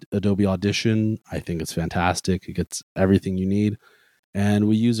 Adobe Audition. I think it's fantastic. It gets everything you need. And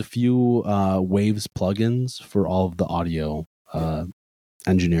we use a few Waves plugins for all of the audio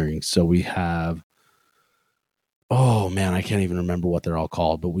engineering. So we have, oh man, I can't even remember what they're all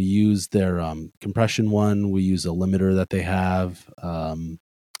called, but we use their compression one. We use a limiter that they have.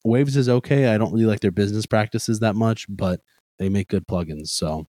 Waves is okay. I don't really like their business practices that much, but they make good plugins,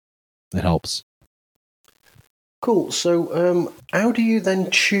 so it helps. Cool. So how do you then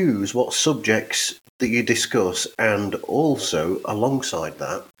choose what subjects that you discuss? And also, alongside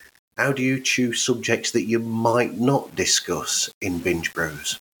that, how do you choose subjects that you might not discuss in Binge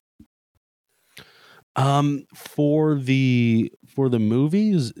Bros? For the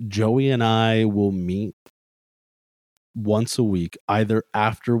movies, Joey and I will meet once a week, either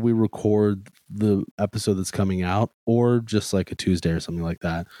after we record the episode that's coming out or just like a Tuesday or something like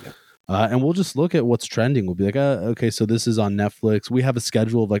that. Yeah. And we'll just look at what's trending. We'll be like, okay, so this is on Netflix. We have a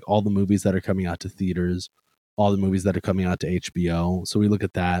schedule of like all the movies that are coming out to theaters. all the movies that are coming out to HBO. So we look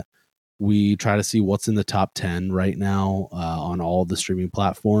at that. We try to see what's in the top 10 right now on all the streaming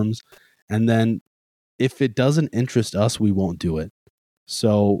platforms. And then if it doesn't interest us, we won't do it.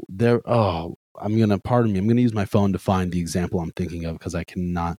 So I'm going to use my phone to find the example I'm thinking of because I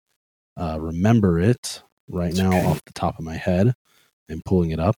cannot remember it right now off the top of my head. I'm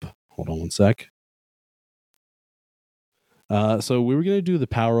pulling it up. Hold on one sec. So we were going to do The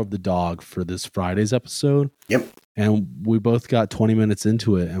Power of the Dog for this Friday's episode. Yep. And we both got 20 minutes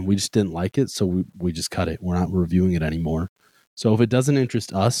into it and we just didn't like it. So we just cut it. We're not reviewing it anymore. So if it doesn't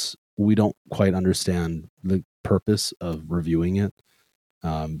interest us, we don't quite understand the purpose of reviewing it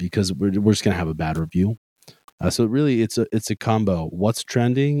because we're just going to have a bad review. So really it's a combo. What's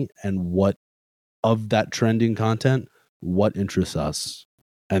trending and what of that trending content, what interests us.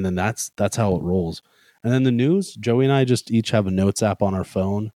 And then that's how it rolls. And then the news, Joey and I just each have a notes app on our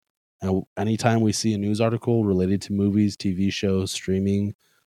phone. And anytime we see a news article related to movies, TV shows, streaming,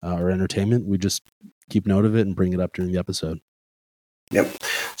 or entertainment, we just keep note of it and bring it up during the episode. Yep.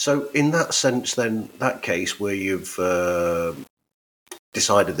 So in that sense, then, that case where you've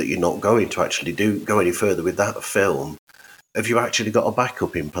decided that you're not going to actually go any further with that film, have you actually got a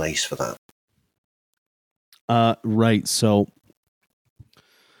backup in place for that? Right. So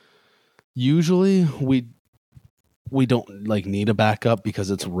usually we don't need a backup because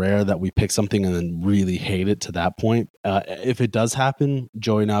it's rare that we pick something and then really hate it to that point. If it does happen,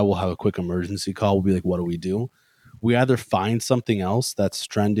 Joey and I will have a quick emergency call. We'll be like, what do we do? We either find something else that's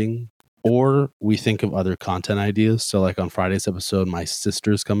trending or we think of other content ideas. So like on Friday's episode, my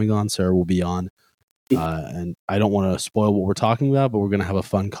sister's coming on, Sarah will be on. And I don't want to spoil what we're talking about, but we're going to have a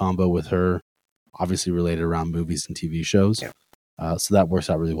fun combo with her, obviously related around movies and TV shows. Yeah. So that works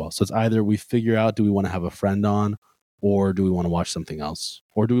out really well. So it's either we figure out, do we want to have a friend on, or do we want to watch something else?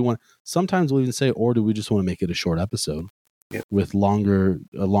 Or do we want, sometimes we'll even say, or do we just want to make it a short episode with a longer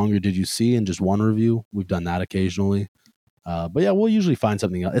did you see and just one review? We've done that occasionally. But yeah, we'll usually find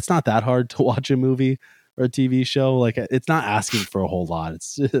something else. It's not that hard to watch a movie or a TV show. Like it's not asking for a whole lot.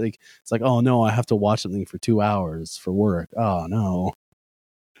 It's like, oh no, I have to watch something for 2 hours for work. Oh no.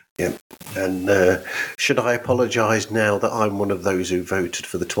 Yeah. And should I apologize now that I'm one of those who voted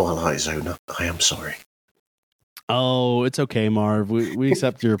for the Twilight Zone? I am sorry. Oh, it's okay, Marv. We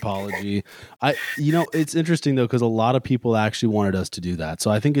accept your apology. It's interesting though, because a lot of people actually wanted us to do that. So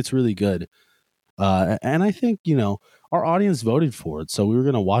I think it's really good. And I think, our audience voted for it. So we were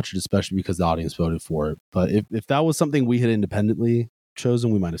going to watch it, especially because the audience voted for it. But if that was something we had independently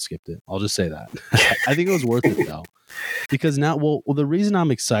chosen, we might have skipped it. I'll just say that. I think it was worth it though. Because now, the reason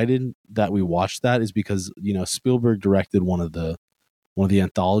I'm excited that we watched that is because, Spielberg directed one of the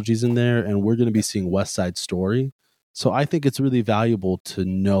anthologies in there, and we're going to be seeing West Side Story. So I think it's really valuable to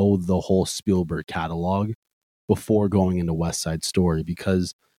know the whole Spielberg catalog before going into West Side Story,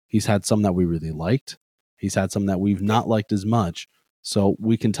 because he's had some that we really liked. He's had some that we've not liked as much. So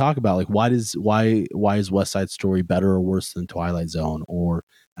we can talk about why is West Side Story better or worse than Twilight Zone or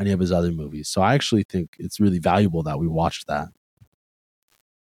any of his other movies. So I actually think it's really valuable that we watched that.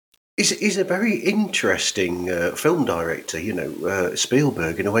 He's a very interesting film director,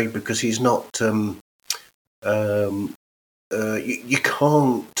 Spielberg, in a way, because he's not. You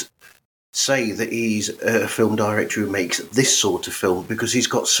can't say that he's a film director who makes this sort of film, because he's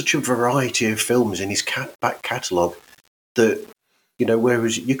got such a variety of films in his back catalogue that,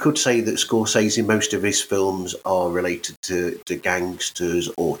 whereas you could say that Scorsese, most of his films are related to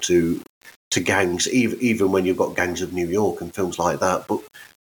gangsters or to gangs, even when you've got Gangs of New York and films like that. But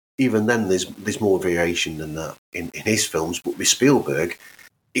even then, there's more variation than that in his films. But with Spielberg,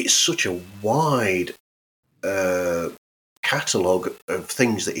 it's such a wide catalogue of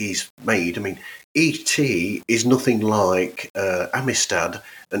things that he's made. I mean, E.T. is nothing like Amistad,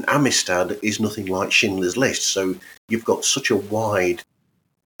 and Amistad is nothing like Schindler's List. So you've got such a wide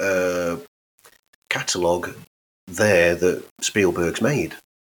catalogue there that Spielberg's made.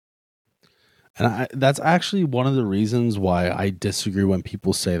 And that's actually one of the reasons why I disagree when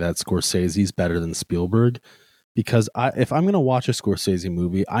people say that Scorsese's better than Spielberg. Because if I'm going to watch a Scorsese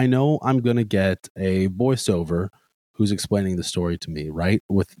movie, I know I'm going to get a voiceover who's explaining the story to me, right?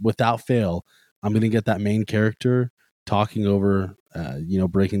 Without fail, I'm going to get that main character talking over,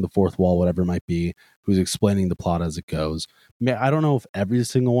 breaking the fourth wall, whatever it might be, who's explaining the plot as it goes. I don't know if every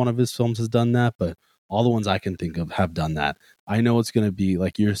single one of his films has done that, but all the ones I can think of have done that. I know it's going to be,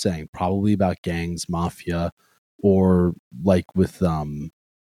 like you're saying, probably about gangs, mafia, or like with The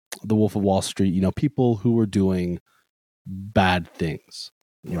Wolf of Wall Street, people who were doing bad things,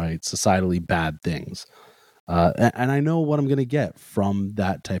 right? Societally bad things. And I know what I'm going to get from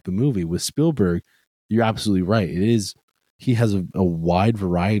that type of movie. With Spielberg, you're absolutely right. It is. He has a wide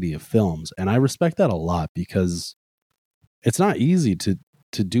variety of films, and I respect that a lot because it's not easy to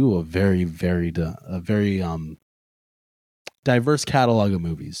do a very diverse catalog of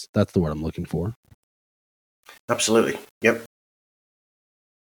movies. That's the word I'm looking for. Absolutely. Yep.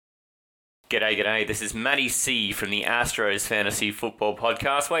 G'day. This is Matty C from the Astros Fantasy Football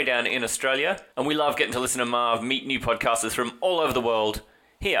Podcast, way down in Australia. And we love getting to listen to Marv meet new podcasters from all over the world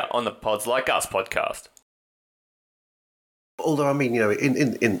here on the Pods Like Us podcast. Although, I mean, you know, in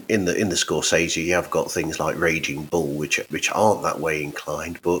the Scorsese, you have got things like Raging Bull, which aren't that way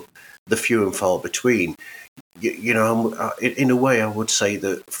inclined, but the few and far between. You know, in a way, I would say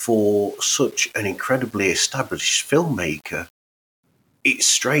that for such an incredibly established filmmaker, it's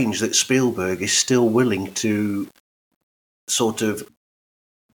strange that Spielberg is still willing to sort of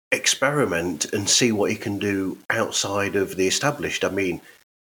experiment and see what he can do outside of the established. I mean,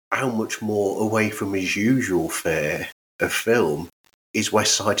 how much more away from his usual fare of film is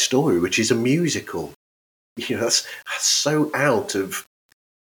West Side Story, which is a musical. You know, that's so out of...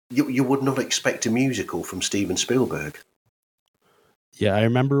 You would not expect a musical from Steven Spielberg. Yeah, I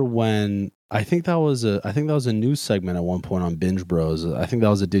remember when I think that was a news segment at one point on Binge Bros. I think that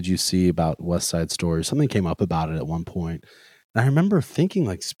was a Did You See about West Side Story. Something came up about it at one point. And I remember thinking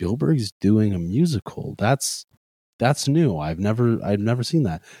like Spielberg's doing a musical. That's new. I've never seen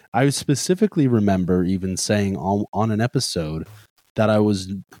that. I specifically remember even saying on an episode that I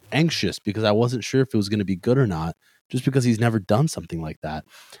was anxious because I wasn't sure if it was going to be good or not, just because he's never done something like that.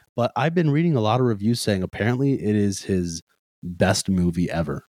 But I've been reading a lot of reviews saying apparently it is his best movie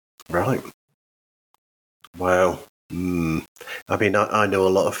ever. Right. Wow. I mean, I know a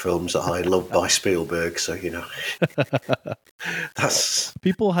lot of films that I love by Spielberg, so, you know, that's...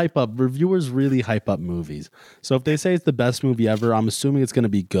 People hype up, reviewers really hype up movies. So if they say it's the best movie ever, I'm assuming it's going to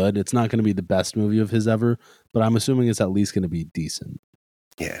be good. It's not going to be the best movie of his ever, but I'm assuming it's at least going to be decent.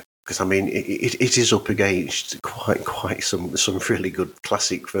 Yeah, because, I mean, it is up against quite some really good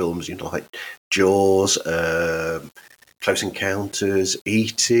classic films, you know, like Jaws, Close Encounters,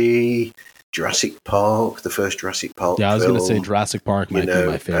 E.T., Jurassic Park, the first Jurassic Park. Yeah, I was going to say film, Jurassic Park might be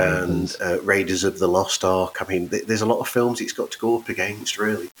my favorite. And Raiders of the Lost Ark. I mean, there's a lot of films it's got to go up against,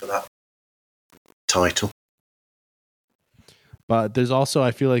 really, for that title. But there's also,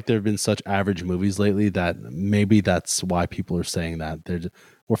 I feel like there have been such average movies lately that maybe that's why people are saying that.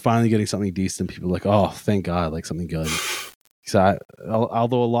 We're finally getting something decent. People are like, oh, thank God, like something good. So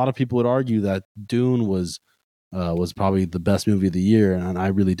although a lot of people would argue that Dune was probably the best movie of the year, and I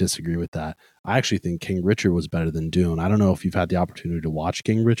really disagree with that. I actually think King Richard was better than Dune. I don't know if you've had the opportunity to watch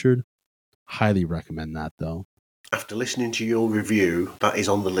King Richard. Highly recommend that, though. After listening to your review, that is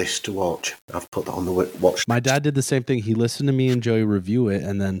on the list to watch. I've put that on the watch. My dad did the same thing. He listened to me and Joey review it,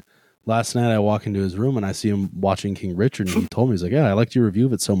 and then last night I walk into his room and I see him watching King Richard, and he told me, he's like, yeah, I liked your review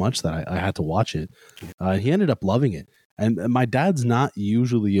of it so much that I had to watch it. He ended up loving it. And my dad's not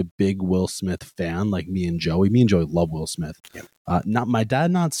usually a big Will Smith fan like me and Joey. Me and Joey love Will Smith. Yeah. Not my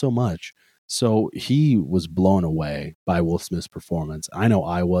dad, not so much. So he was blown away by Will Smith's performance. I know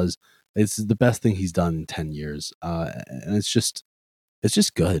I was. It's the best thing he's done in 10 years. And it's just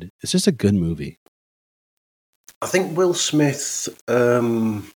good. It's just a good movie. I think Will Smith,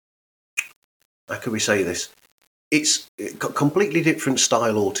 how can we say this? It's a completely different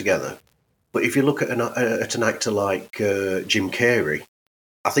style altogether. But if you look at an actor like Jim Carrey,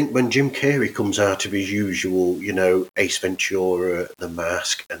 I think when Jim Carrey comes out of his usual, you know, Ace Ventura, The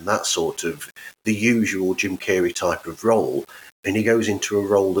Mask, and that sort of the usual Jim Carrey type of role, and he goes into a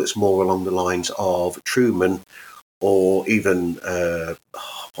role that's more along the lines of Truman, or even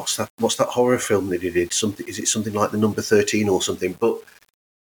what's that horror film that he did? Is it something like The Number 13 or something? But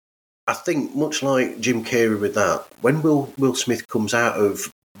I think much like Jim Carrey with that, when Will Smith comes out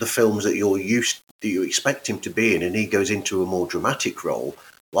of the films that you expect him to be in, and he goes into a more dramatic role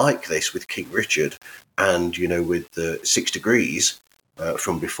like this with King Richard, and you know with the 6 Degrees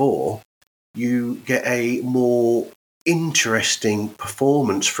from before, you get a more interesting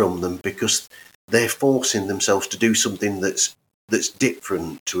performance from them because they're forcing themselves to do something that's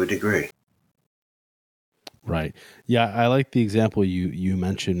different to a degree. Right. Yeah, I like the example you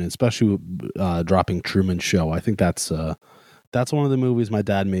mentioned, especially dropping Truman Show. I think that's one of the movies my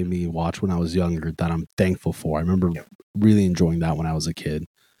dad made me watch when I was younger that I'm thankful for. I remember really enjoying that when I was a kid.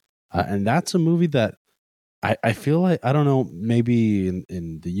 And that's a movie that I feel like, I don't know, maybe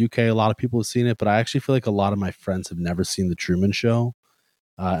in the UK, a lot of people have seen it, but I actually feel like a lot of my friends have never seen The Truman Show.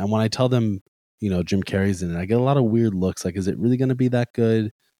 And when I tell them, you know, Jim Carrey's in it, I get a lot of weird looks. Like, is it really going to be that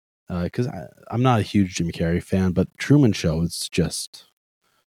good? Because I'm not a huge Jim Carrey fan, but Truman Show is just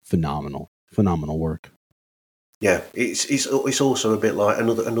phenomenal. phenomenal work. Yeah, it's also a bit like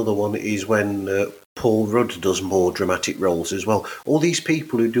another one is when Paul Rudd does more dramatic roles as well. All these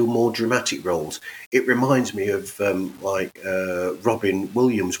people who do more dramatic roles, it reminds me of Robin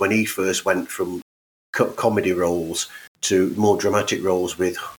Williams when he first went from comedy roles to more dramatic roles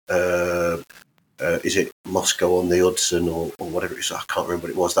with is it Moscow on the Hudson or whatever it is? I can't remember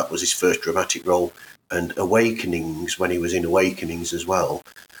what it was. That was his first dramatic role, and Awakenings when he was in Awakenings as well.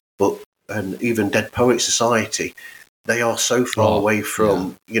 And even Dead Poets Society, they are so far away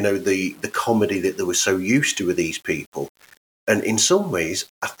from the comedy that they were so used to with these people. And in some ways,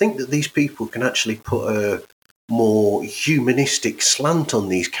 I think that these people can actually put a more humanistic slant on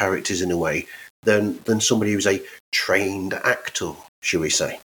these characters in a way than somebody who's a trained actor, shall we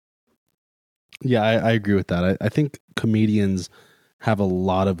say. Yeah, I agree with that. I think comedians have a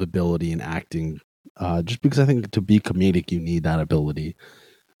lot of ability in acting, just because I think to be comedic, you need that ability.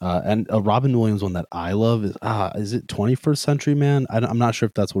 And a Robin Williams one that I love is it 21st Century Man? I'm not sure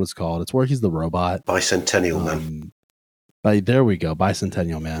if that's what it's called. It's where he's the robot. Bicentennial Man. There we go,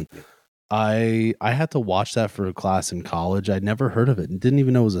 Bicentennial Man. I had to watch that for a class in college. I'd never heard of it and didn't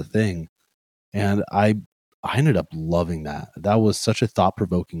even know it was a thing. And I ended up loving that. That was such a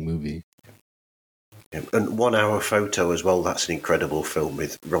thought-provoking movie. And 1 Hour Photo as well. That's an incredible film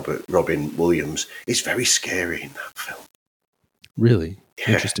with Robin Williams. It's very scary in that film. Really?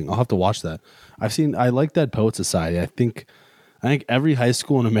 Yeah. Interesting. I'll have to watch that. I like Dead Poet Society. I think every high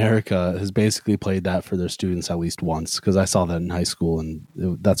school in America has basically played that for their students at least once, because I saw that in high school, and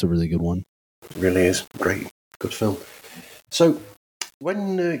that's a really good one. It really is. Great. Good film. So,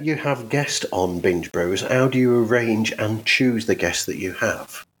 when you have guests on Binge Bros, how do you arrange and choose the guests that you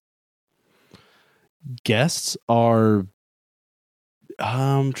have? Guests are...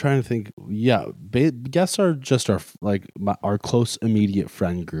 I'm trying to think. Yeah, guests are just our close immediate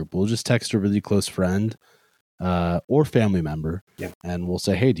friend group. We'll just text a really close friend or family member, and we'll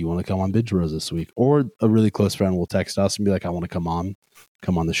say, "Hey, do you want to come on Binge Bros this week?" Or a really close friend will text us and be like, "I want to come on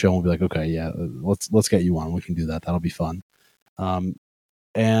the show." And we'll be like, "Okay, yeah, let's get you on. We can do that. That'll be fun."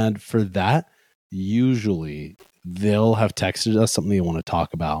 And for that, usually they'll have texted us something they want to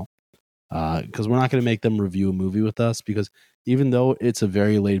talk about, because we're not going to make them review a movie with us, because even though it's a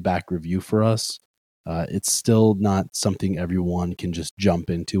very laid back review for us, it's still not something everyone can just jump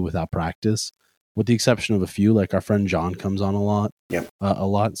into without practice, with the exception of a few. Like our friend John comes on a lot,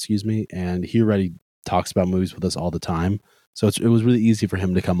 and he already talks about movies with us all the time. So it was really easy for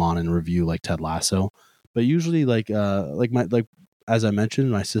him to come on and review like Ted Lasso. But usually, as I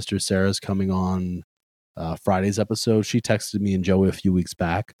mentioned, my sister Sarah's coming on Friday's episode. She texted me and Joey a few weeks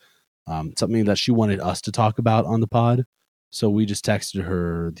back, something that she wanted us to talk about on the pod. So we just texted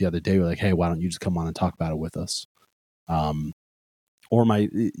her the other day. We're like, "Hey, why don't you just come on and talk about it with us?"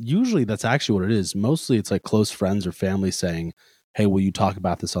 Usually that's actually what it is. Mostly it's like close friends or family saying, "Hey, will you talk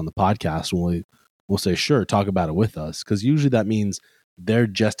about this on the podcast?" And we'll say, "Sure, talk about it with us." Because usually that means they're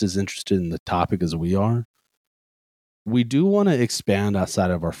just as interested in the topic as we are. We do want to expand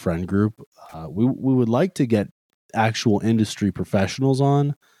outside of our friend group. We would like to get actual industry professionals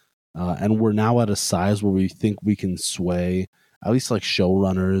on. And we're now at a size where we think we can sway at least like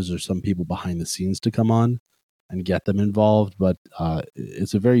showrunners or some people behind the scenes to come on and get them involved. But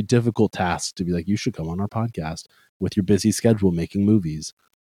it's a very difficult task to be like, "You should come on our podcast," with your busy schedule making movies.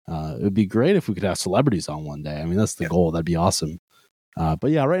 It would be great if we could have celebrities on one day. I mean, that's the goal. That'd be awesome.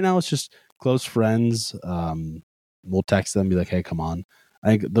 But yeah, right now it's just close friends. We'll text them, be like, "Hey, come on." I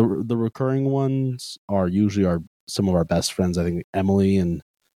think the recurring ones are usually some of our best friends. I think Emily and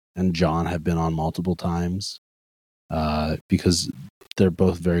John have been on multiple times because they're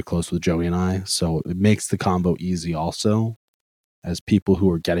both very close with Joey and I. So it makes the combo easy also. As people who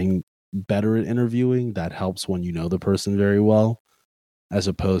are getting better at interviewing, that helps when you know the person very well, as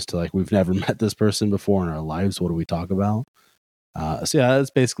opposed to like, we've never met this person before in our lives. What do we talk about? So yeah,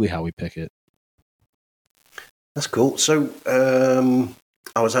 that's basically how we pick it. That's cool. So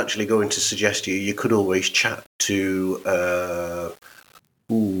I was actually going to suggest you could always chat to...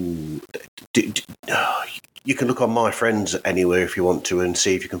 you can look on My Friends anywhere if you want to and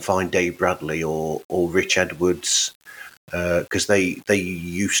see if you can find Dave Bradley or Rich Edwards, because they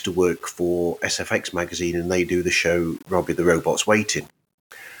used to work for SFX magazine and they do the show Robbie the Robot's Waiting,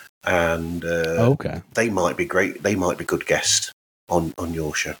 and they might be great. They might be good guests on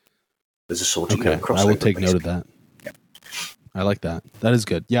your show. There's a sort of crossover. I will take note of that. Yeah. I like that. That is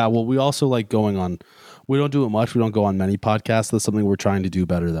good. Yeah. Well, we also like going on. We don't do it much. We don't go on many podcasts. That's something we're trying to do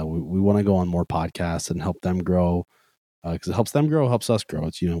better, though. We want to go on more podcasts and help them grow, because it helps them grow, helps us grow.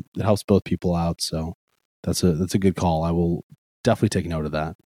 It's, it helps both people out. So that's a good call. I will definitely take note of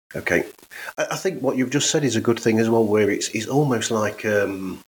that. Okay, I think what you've just said is a good thing as well, where it's almost like a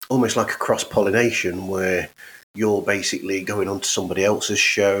cross pollination, where you're basically going onto somebody else's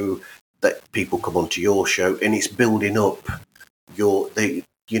show, that people come onto your show, and it's building up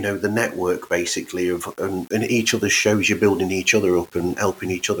the network basically and each other's shows. You're building each other up and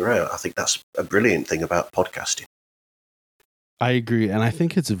helping each other out. I think that's a brilliant thing about podcasting. I agree. And I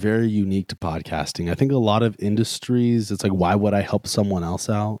think it's very unique to podcasting. I think a lot of industries, it's like, why would I help someone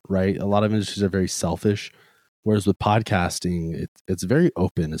else out? Right. A lot of industries are very selfish. Whereas with podcasting, it's very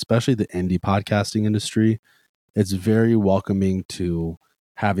open, especially the indie podcasting industry. It's very welcoming to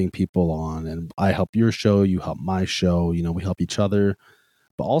having people on, and I help your show, you help my show, we help each other.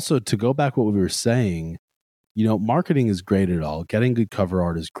 But also, to go back what we were saying, marketing is great at all. Getting good cover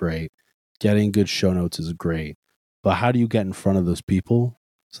art is great. Getting good show notes is great. But how do you get in front of those people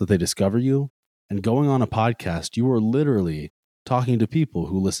so that they discover you? And going on a podcast, you are literally talking to people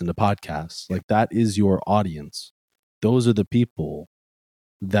who listen to podcasts. Like, that is your audience. Those are the people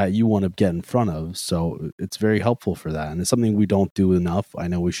that you want to get in front of. So it's very helpful for that. And it's something we don't do enough. I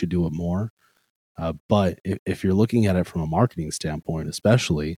know we should do it more. But if you're looking at it from a marketing standpoint,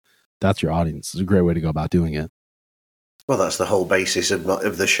 especially, that's your audience. It's a great way to go about doing it. Well, that's the whole basis of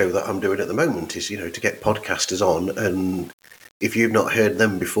the show that I'm doing at the moment is, to get podcasters on. And if you've not heard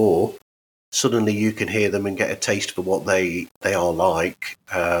them before, suddenly you can hear them and get a taste for what they are like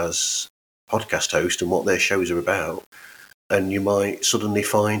as podcast hosts and what their shows are about. And you might suddenly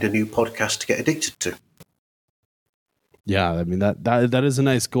find a new podcast to get addicted to. Yeah, I mean, that is a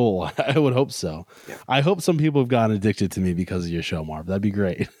nice goal. I would hope so. Yeah. I hope some people have gotten addicted to me because of your show, Marv. That'd be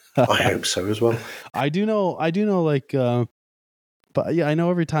great. I hope so as well. I do know like, but yeah, I know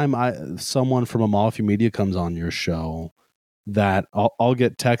every time someone from Amalfi Media comes on your show, that I'll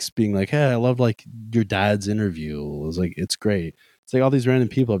get texts being like, "Hey, I love like your dad's interview. It was like, it's great." It's like all these random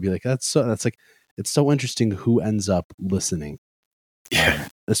people. I'll be like, that's like, it's so interesting who ends up listening. Yeah.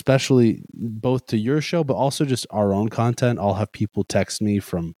 Especially both to your show, but also just our own content. I'll have people text me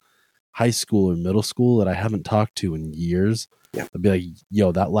from high school or middle school that I haven't talked to in years. Yeah. I'll be like,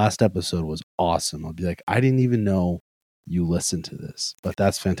 "Yo, that last episode was awesome." I'll be like, "I didn't even know you listened to this, but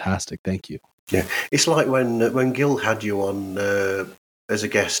that's fantastic. Thank you." Yeah, it's like when Gil had you on as a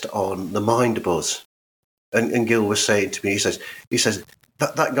guest on the Mind Buzz, and Gil was saying to me, he says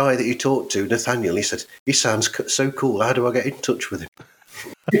that guy that you talked to, Nathaniel, he said, he sounds so cool. How do I get in touch with him?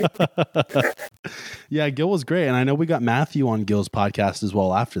 Yeah, Gil was great, and I know we got Matthew on Gil's podcast as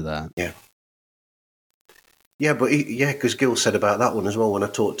well after that. Yeah, but because Gil said about that one as well when I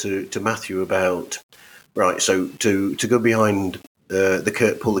talked to Matthew about, right, so to go behind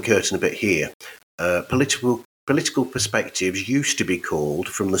pull the curtain a bit here, political perspectives used to be called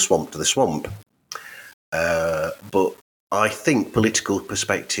From the Swamp to the Swamp, but I think political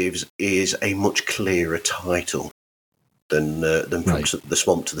perspectives is a much clearer title than From Right. the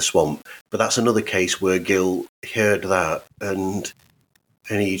Swamp to the Swamp. But that's another case where Gil heard that and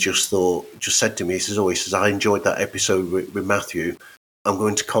he just said to me, he says, "I enjoyed that episode with Matthew. I'm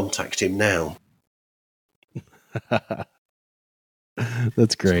going to contact him now."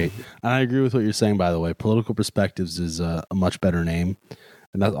 That's great. And I agree with what you're saying, by the way. Political Perspectives is a much better name.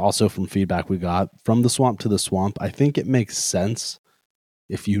 And that's also from feedback we got. From the Swamp to the Swamp, I think it makes sense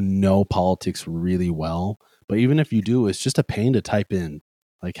if you know politics really well. But even if you do, it's just a pain to type in.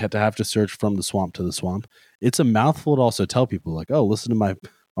 Like, have to search From the Swamp to the Swamp. It's a mouthful to also tell people, like, "Oh, listen to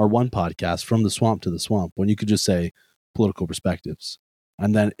our one podcast, From the Swamp to the Swamp," when you could just say Political Perspectives.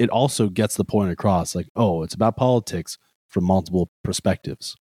 And then it also gets the point across, like, oh, it's about politics from multiple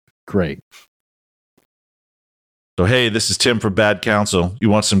perspectives. Great. So, hey, this is Tim from Bad Counsel. You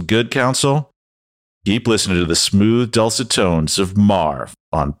want some good counsel? Keep listening to the smooth, dulcet tones of Marv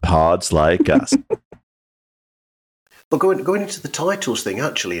on Pods Like Us. But going into the titles thing,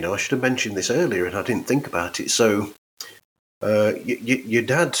 actually, I should have mentioned this earlier and I didn't think about it. So, your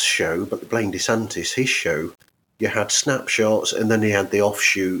dad's show, but Blaine DeSantis, his show, you had snapshots, and then he had the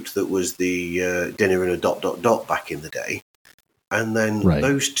offshoot that was the dinner and a ... back in the day. And then Right.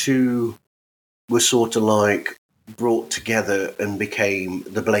 those two were sort of like brought together and became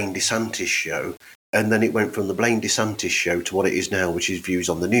the Blaine DeSantis show. And then it went from the Blaine DeSantis show to what it is now, which is Views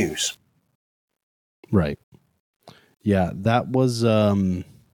on the News. Right. Yeah, that was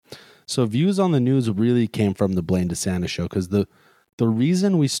so Views on the News really came from the Blaine DeSantis show, because the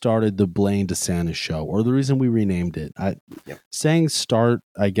reason we started the Blaine DeSantis show, or the reason we renamed it, saying start,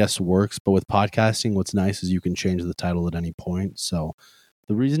 I guess, works, but with podcasting, what's nice is you can change the title at any point. So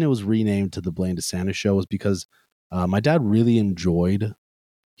the reason it was renamed to the Blaine DeSantis show was because my dad really enjoyed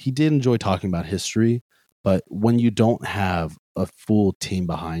talking about history, but when you don't have a full team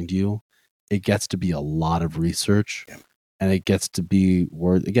behind you, it gets to be a lot of research. Yeah. And it gets to be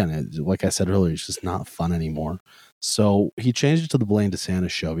where, again, like I said earlier, it's just not fun anymore. So he changed it to the Blaine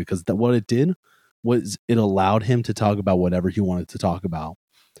DeSantis show because what it did was it allowed him to talk about whatever he wanted to talk about.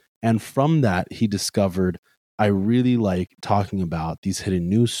 And from that, he discovered, I really like talking about these hidden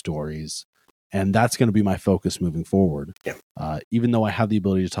news stories. And that's going to be my focus moving forward. Yeah. Even though I have the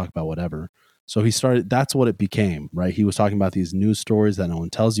ability to talk about whatever. So that's what it became, right? He was talking about these news stories that no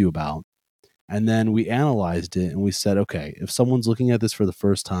one tells you about. And then we analyzed it and we said, okay, if someone's looking at this for the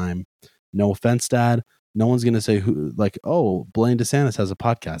first time, no offense, Dad, no one's going to say oh, Blaine DeSantis has a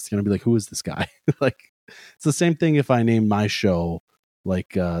podcast. They're going to be like, who is this guy? Like, it's the same thing if I name my show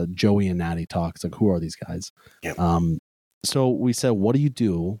like Joey and Natty Talks. Like, who are these guys? Yeah. So we said, what do you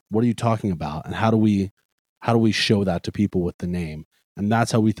do? What are you talking about? And how do we show that to people with the name? And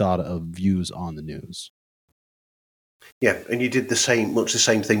that's how we thought of Views on the News. Yeah, and you did much the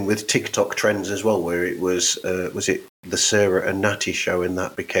same thing with TikTok trends as well, where it was it the Sarah and Natty show, and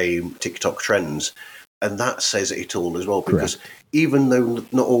that became TikTok trends, and that says it all as well. Because even though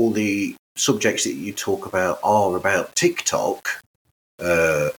not all the subjects that you talk about are about TikTok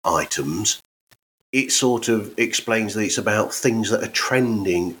items, it sort of explains that it's about things that are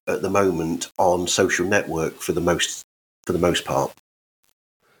trending at the moment on social network for the most part.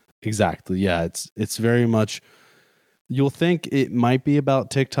 Exactly. Yeah, it's very much. You'll think it might be about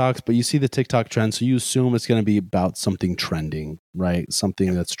TikToks, but you see the TikTok trend, so you assume it's going to be about something trending, right?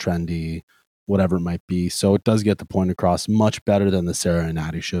 Something that's trendy, whatever it might be. So it does get the point across much better than the Sarah and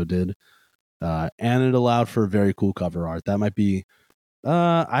Natty show did. And it allowed for very cool cover art. That might be,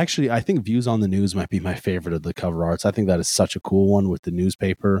 actually, I think Views on the News might be my favorite of the cover arts. I think that is such a cool one with the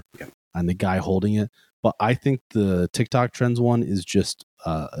newspaper and the guy holding it. But I think the TikTok trends one is just,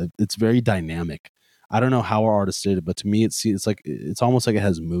 it's very dynamic. I don't know how our artist did it, but to me, it's almost like it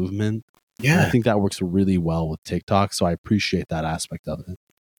has movement. Yeah. And I think that works really well with TikTok. So I appreciate that aspect of it.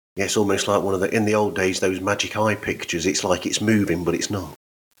 Yeah, it's almost like in the old days, those magic eye pictures. It's like it's moving, but it's not.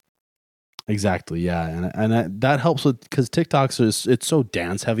 Exactly. Yeah. And that helps because TikToks it's so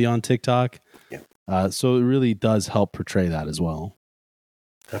dance heavy on TikTok. Yeah. So it really does help portray that as well.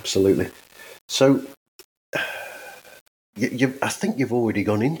 Absolutely. So, I think you've already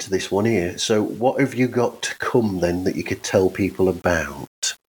gone into this one here. So what have you got to come then that you could tell people about?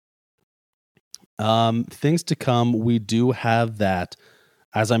 Things to come. We do have that,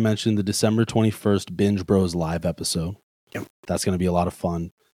 as I mentioned, the December 21st Binge Bros live episode. Yep. That's going to be a lot of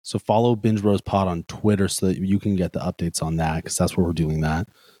fun. So follow Binge Bros Pod on Twitter so that you can get the updates on that, because that's where we're doing that.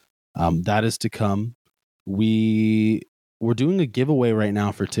 That is to come. We're doing a giveaway right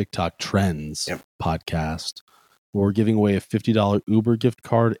now for TikTok Trends podcast. We're giving away a $50 Uber gift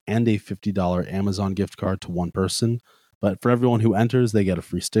card and a $50 Amazon gift card to one person. But for everyone who enters, they get a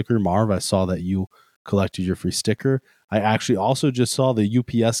free sticker. Marv, I saw that you collected your free sticker. I actually also just saw the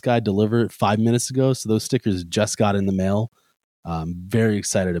UPS guy deliver it 5 minutes ago. So those stickers just got in the mail. Very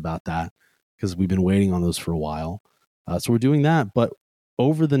excited about that because we've been waiting on those for a while. So we're doing that. But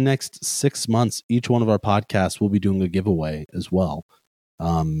over the next 6 months, each one of our podcasts will be doing a giveaway as well.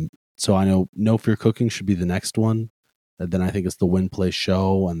 So I know No Fear Cooking should be the next one. And then I think it's the Win Play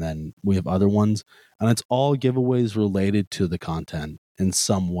Show. And then we have other ones. And it's all giveaways related to the content in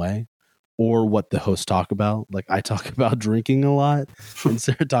some way or what the hosts talk about. Like I talk about drinking a lot and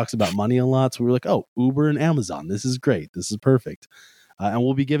Sarah talks about money a lot. So we're like, oh, Uber and Amazon. This is great. This is perfect. And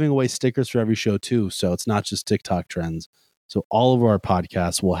we'll be giving away stickers for every show too. So it's not just TikTok Trends. So all of our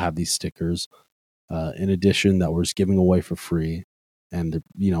podcasts will have these stickers in addition that we're just giving away for free. And,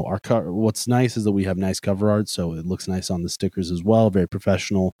 you know, what's nice is that we have nice cover art, so it looks nice on the stickers as well. Very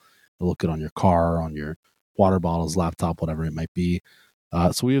professional. It'll look good on your car, on your water bottles, laptop, whatever it might be.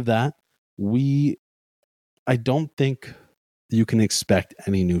 So we have that. I don't think you can expect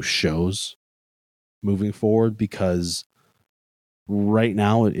any new shows moving forward because right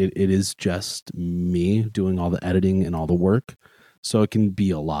now it is just me doing all the editing and all the work. So it can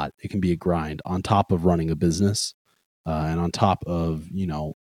be a lot. It can be a grind on top of running a business. And on top of, you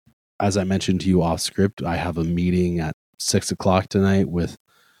know, as I mentioned to you off script, I have a meeting at 6:00 tonight with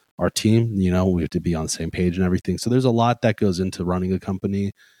our team. You know, we have to be on the same page and everything. So there's a lot that goes into running a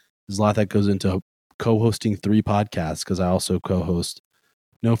company. There's a lot that goes into co-hosting 3 podcasts because I also co-host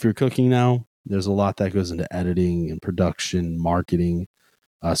No Fear Cooking now. There's a lot that goes into editing and production, marketing.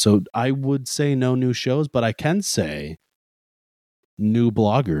 So I would say no new shows, but I can say new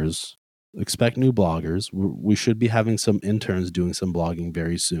bloggers. Expect new bloggers. We should be having some interns doing some blogging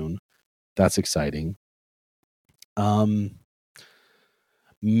very soon. That's exciting.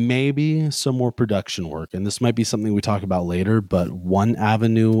 maybe some more production work. And this might be something we talk about later, but one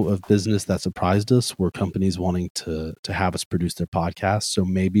avenue of business that surprised us were companies wanting to have us produce their podcasts. So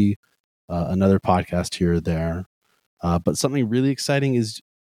maybe another podcast here or there. But something really exciting is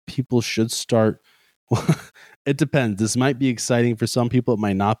people should start. It depends. This might be exciting for some people. It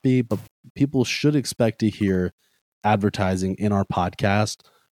might not be, but people should expect to hear advertising in our podcast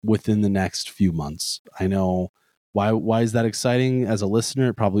within the next few months. I know why is that exciting as a listener?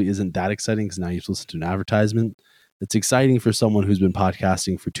 It probably isn't that exciting because now you have to listen to an advertisement. It's exciting for someone who's been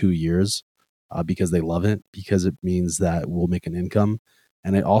podcasting for 2 years because they love it, because it means that we'll make an income.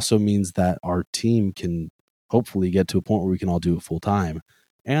 And it also means that our team can hopefully get to a point where we can all do it full time,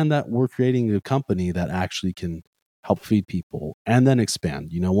 and that we're creating a company that actually can help feed people and then expand.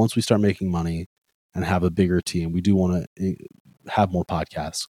 Once we start making money and have a bigger team, we do want to have more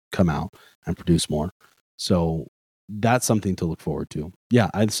podcasts come out and produce more. So that's something to look forward to.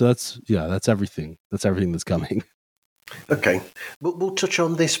 That's everything. That's everything that's coming. Okay, but we'll touch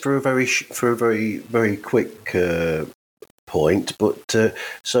on this for a very, very quick point. But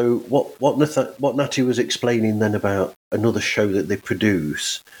so what Natty was explaining then about another show that they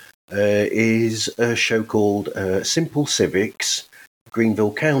produce is a show called Simple Civics,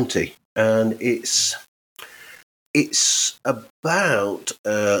 Greenville County, and it's about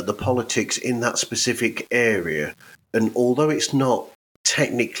the politics in that specific area. And although it's not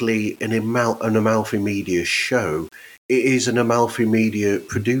technically an Amalfi Media show, it is an Amalfi Media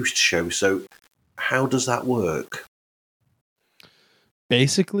produced show. So how does that work?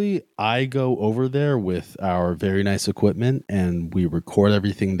 Basically, I go over there with our very nice equipment and we record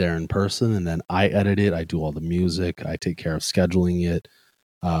everything there in person, and then I edit it. I do all the music. I take care of scheduling it.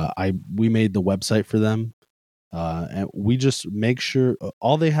 We made the website for them. And we just make sure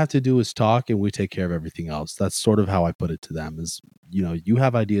all they have to do is talk and we take care of everything else. That's sort of how I put it to them is, you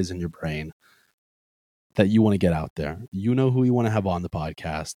have ideas in your brain that you want to get out there. You know who you want to have on the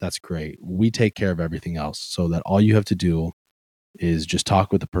podcast. That's great. We take care of everything else so that all you have to do is just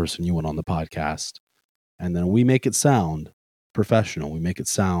talk with the person you want on the podcast. And then we make it sound professional. We make it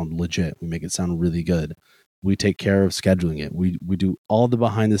sound legit. We make it sound really good. We take care of scheduling it. We do all the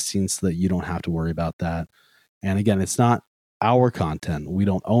behind the scenes so that you don't have to worry about that. And again, it's not our content. We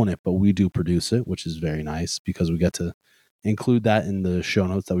don't own it, but we do produce it, which is very nice because we get to include that in the show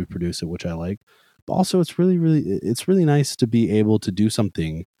notes that we produce it, which I like. But also it's really nice to be able to do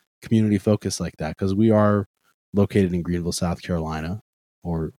something community focused like that, because we are located in Greenville, South Carolina,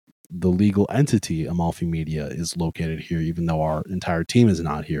 or the legal entity Amalfi Media is located here, even though our entire team is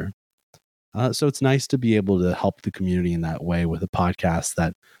not here. So it's nice to be able to help the community in that way with a podcast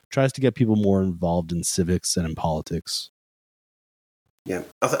that tries to get people more involved in civics and in politics. Yeah,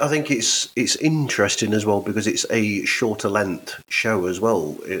 I think it's interesting as well because it's a shorter length show as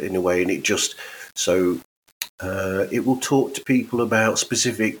well in a way, and it just it will talk to people about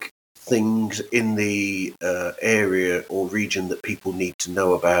specific things in the area or region that people need to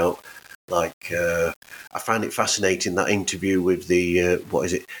know about. Like, I found it fascinating, that interview with the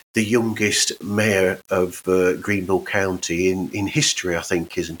youngest mayor of Greenville County in history, I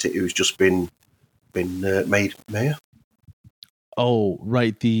think, isn't it? Who's just been made mayor. Oh,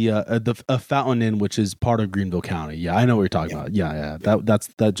 right. The Fountain Inn, which is part of Greenville County. Yeah, I know what you're talking about. Yeah.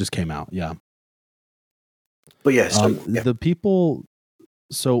 That just came out. Yeah. But yes, the people.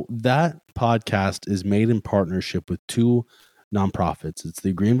 So that podcast is made in partnership with two nonprofits. It's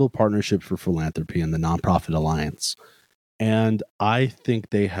the Greenville Partnership for Philanthropy and the Nonprofit Alliance. And I think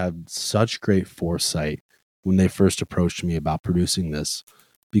they had such great foresight when they first approached me about producing this,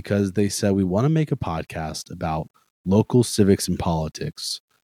 because they said, we want to make a podcast about local civics and politics,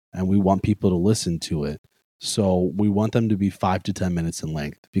 and we want people to listen to it. So we want them to be 5 to 10 minutes in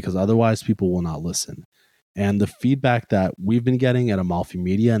length, because otherwise people will not listen. And the feedback that we've been getting at Amalfi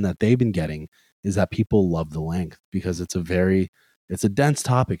Media and that they've been getting is that people love the length, because it's a dense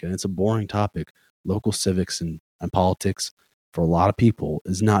topic and it's a boring topic. Local civics and politics for a lot of people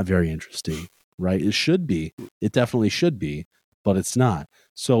is not very interesting, right? It should be. It definitely should be, but it's not.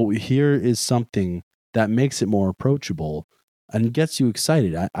 So here is something that makes it more approachable and gets you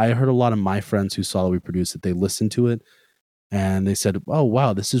excited. I heard a lot of my friends who saw that we produced it, they listened to it and they said, oh,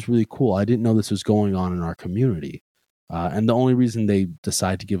 wow, this is really cool. I didn't know this was going on in our community. And the only reason they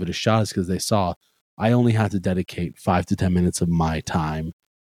decided to give it a shot is because they saw I only had to dedicate 5 to 10 minutes of my time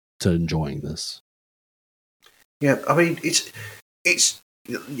to enjoying this. Yeah, I mean, it's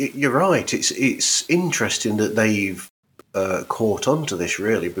you're right. It's interesting that they've caught on to this,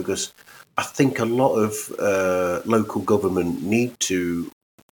 really, because I think a lot of local government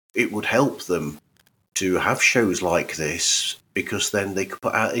it would help them to have shows like this, because then they could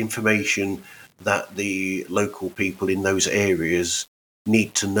put out information that the local people in those areas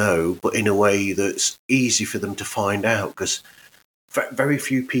need to know, but in a way that's easy for them to find out, because very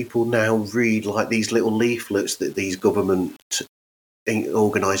few people now read like these little leaflets that these government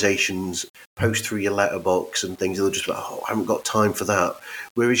organisations post through your letterbox and things. They'll just be like, oh, I haven't got time for that.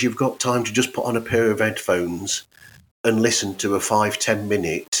 Whereas you've got time to just put on a pair of headphones and listen to a 5-10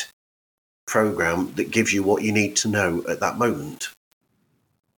 minute program that gives you what you need to know at that moment.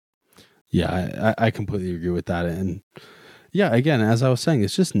 Yeah, I completely agree with that. And yeah, again, as I was saying,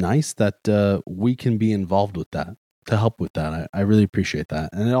 it's just nice that we can be involved with that, to help with that. I really appreciate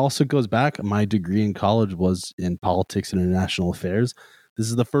that. And it also goes back, my degree in college was in politics and international affairs. This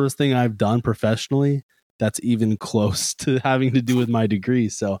is the first thing I've done professionally that's even close to having to do with my degree.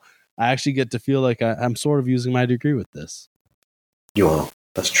 So I actually get to feel like I'm sort of using my degree with this. You are.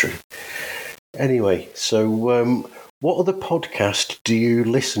 That's true. Anyway, so what other podcast do you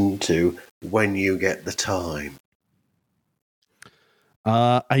listen to when you get the time?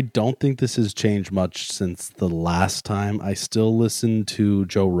 I don't think this has changed much since the last time. I still listen to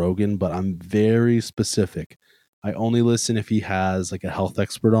Joe Rogan, but I'm very specific. I only listen if he has like a health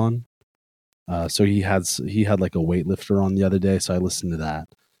expert on. So he had like a weightlifter on the other day, so I listened to that.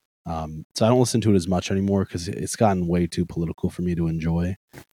 So I don't listen to it as much anymore because it's gotten way too political for me to enjoy.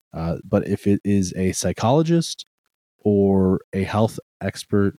 But if it is a psychologist or a health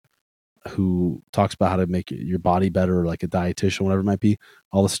expert who talks about how to make your body better, like a dietitian, whatever it might be,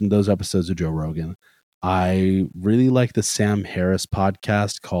 I'll listen to those episodes of Joe Rogan. I really like the Sam Harris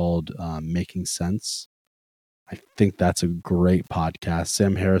podcast called Making Sense. I think that's a great podcast.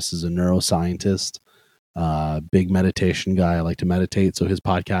 Sam Harris is a neuroscientist, big meditation guy. I like to meditate, so his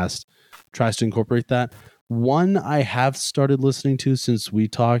podcast tries to incorporate that. One I have started listening to since we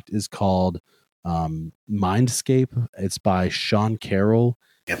talked is called Mindscape. It's by Sean Carroll.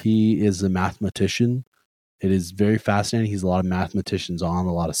 Yep. He is a mathematician. It is very fascinating. He's a lot of mathematicians on,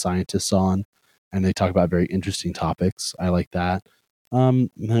 a lot of scientists on, and they talk about very interesting topics. I like that. Let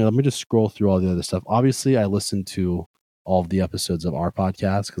me just scroll through all the other stuff. Obviously, I listen to all of the episodes of our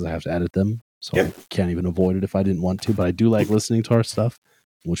podcast because I have to edit them, so I can't even avoid it if I didn't want to, but I do like listening to our stuff,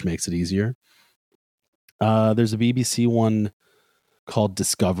 which makes it easier. There's a BBC one called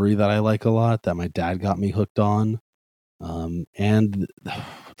Discovery that I like a lot, that my dad got me hooked on. And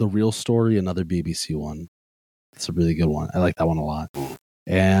The Real Story, another BBC one. It's a really good one. I like that one a lot.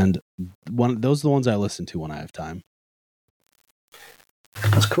 And those are the ones I listen to when I have time.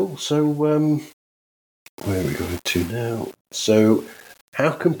 That's cool. So, where are we going to now? So,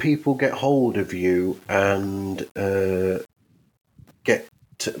 how can people get hold of you and get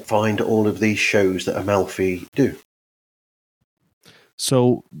to find all of these shows that Amalfi do?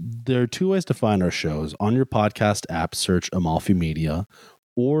 So there are two ways to find our shows. On your podcast app, search Amalfi Media,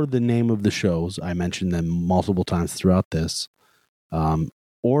 or the name of the shows. I mentioned them multiple times throughout this.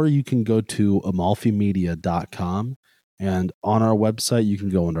 Or you can go to amalfimedia.com, and on our website, you can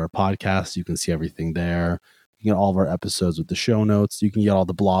go into our podcast. You can see everything there. You can get all of our episodes with the show notes. You can get all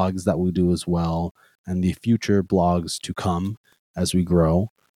the blogs that we do as well, and the future blogs to come as we grow.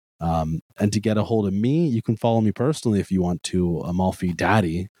 And to get a hold of me, you can follow me personally if you want to, Amalfi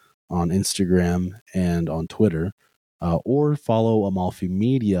Daddy, on Instagram and on Twitter, or follow Amalfi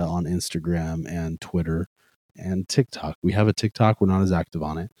Media on Instagram and Twitter and TikTok. We have a TikTok. We're not as active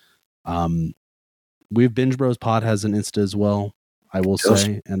on it. We have Binge Bros Pod has an Insta as well, I will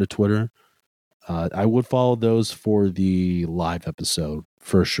say, and a Twitter. I would follow those for the live episode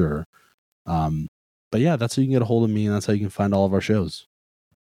for sure. But yeah, that's how you can get a hold of me, and that's how you can find all of our shows.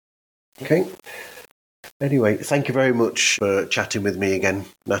 Okay. Anyway, thank you very much for chatting with me again,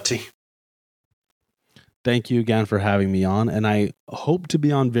 Natty. Thank you again for having me on, and I hope to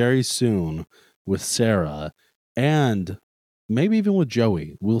be on very soon with Sarah and maybe even with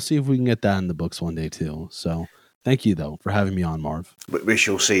Joey. We'll see if we can get that in the books one day too. So thank you, though, for having me on, Marv. We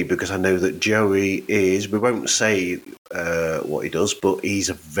shall see, because I know that Joey is, we won't say what he does, but he's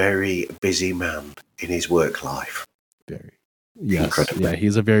a very busy man in his work life. Very. Yes. Yeah,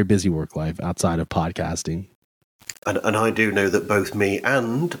 he's a very busy work life outside of podcasting. And I do know that both me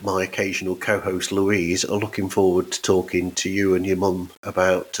and my occasional co-host Louise are looking forward to talking to you and your mum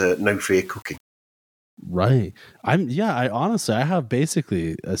about No Fear Cooking. Right. I honestly, I have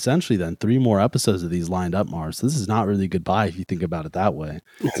essentially then 3 more episodes of these lined up, Mars. So this is not really goodbye if you think about it that way.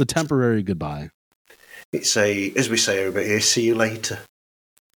 It's a temporary goodbye. It's as we say over here, see you later.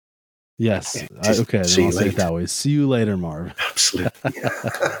 Yes. Okay, then I'll say it that way. See you later, Marv. Absolutely.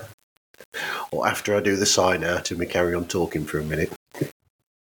 Or after I do the sign out and we carry on talking for a minute.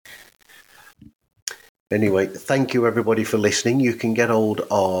 Anyway, thank you everybody for listening. You can get hold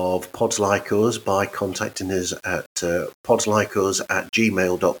of Pods Like Us by contacting us at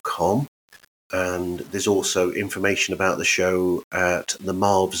podslikeus@gmail.com. And there's also information about the show at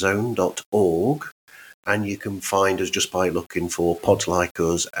themarvzone.org. And you can find us just by looking for Pods Like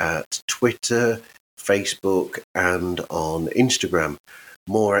Us at Twitter, Facebook, and on Instagram.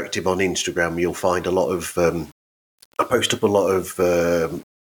 More active on Instagram. You'll find a lot of... I post up a lot of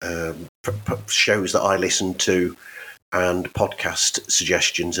shows that I listen to and podcast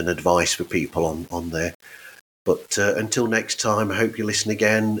suggestions and advice for people on there. But until next time, I hope you listen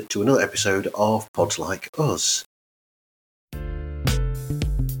again to another episode of Pods Like Us.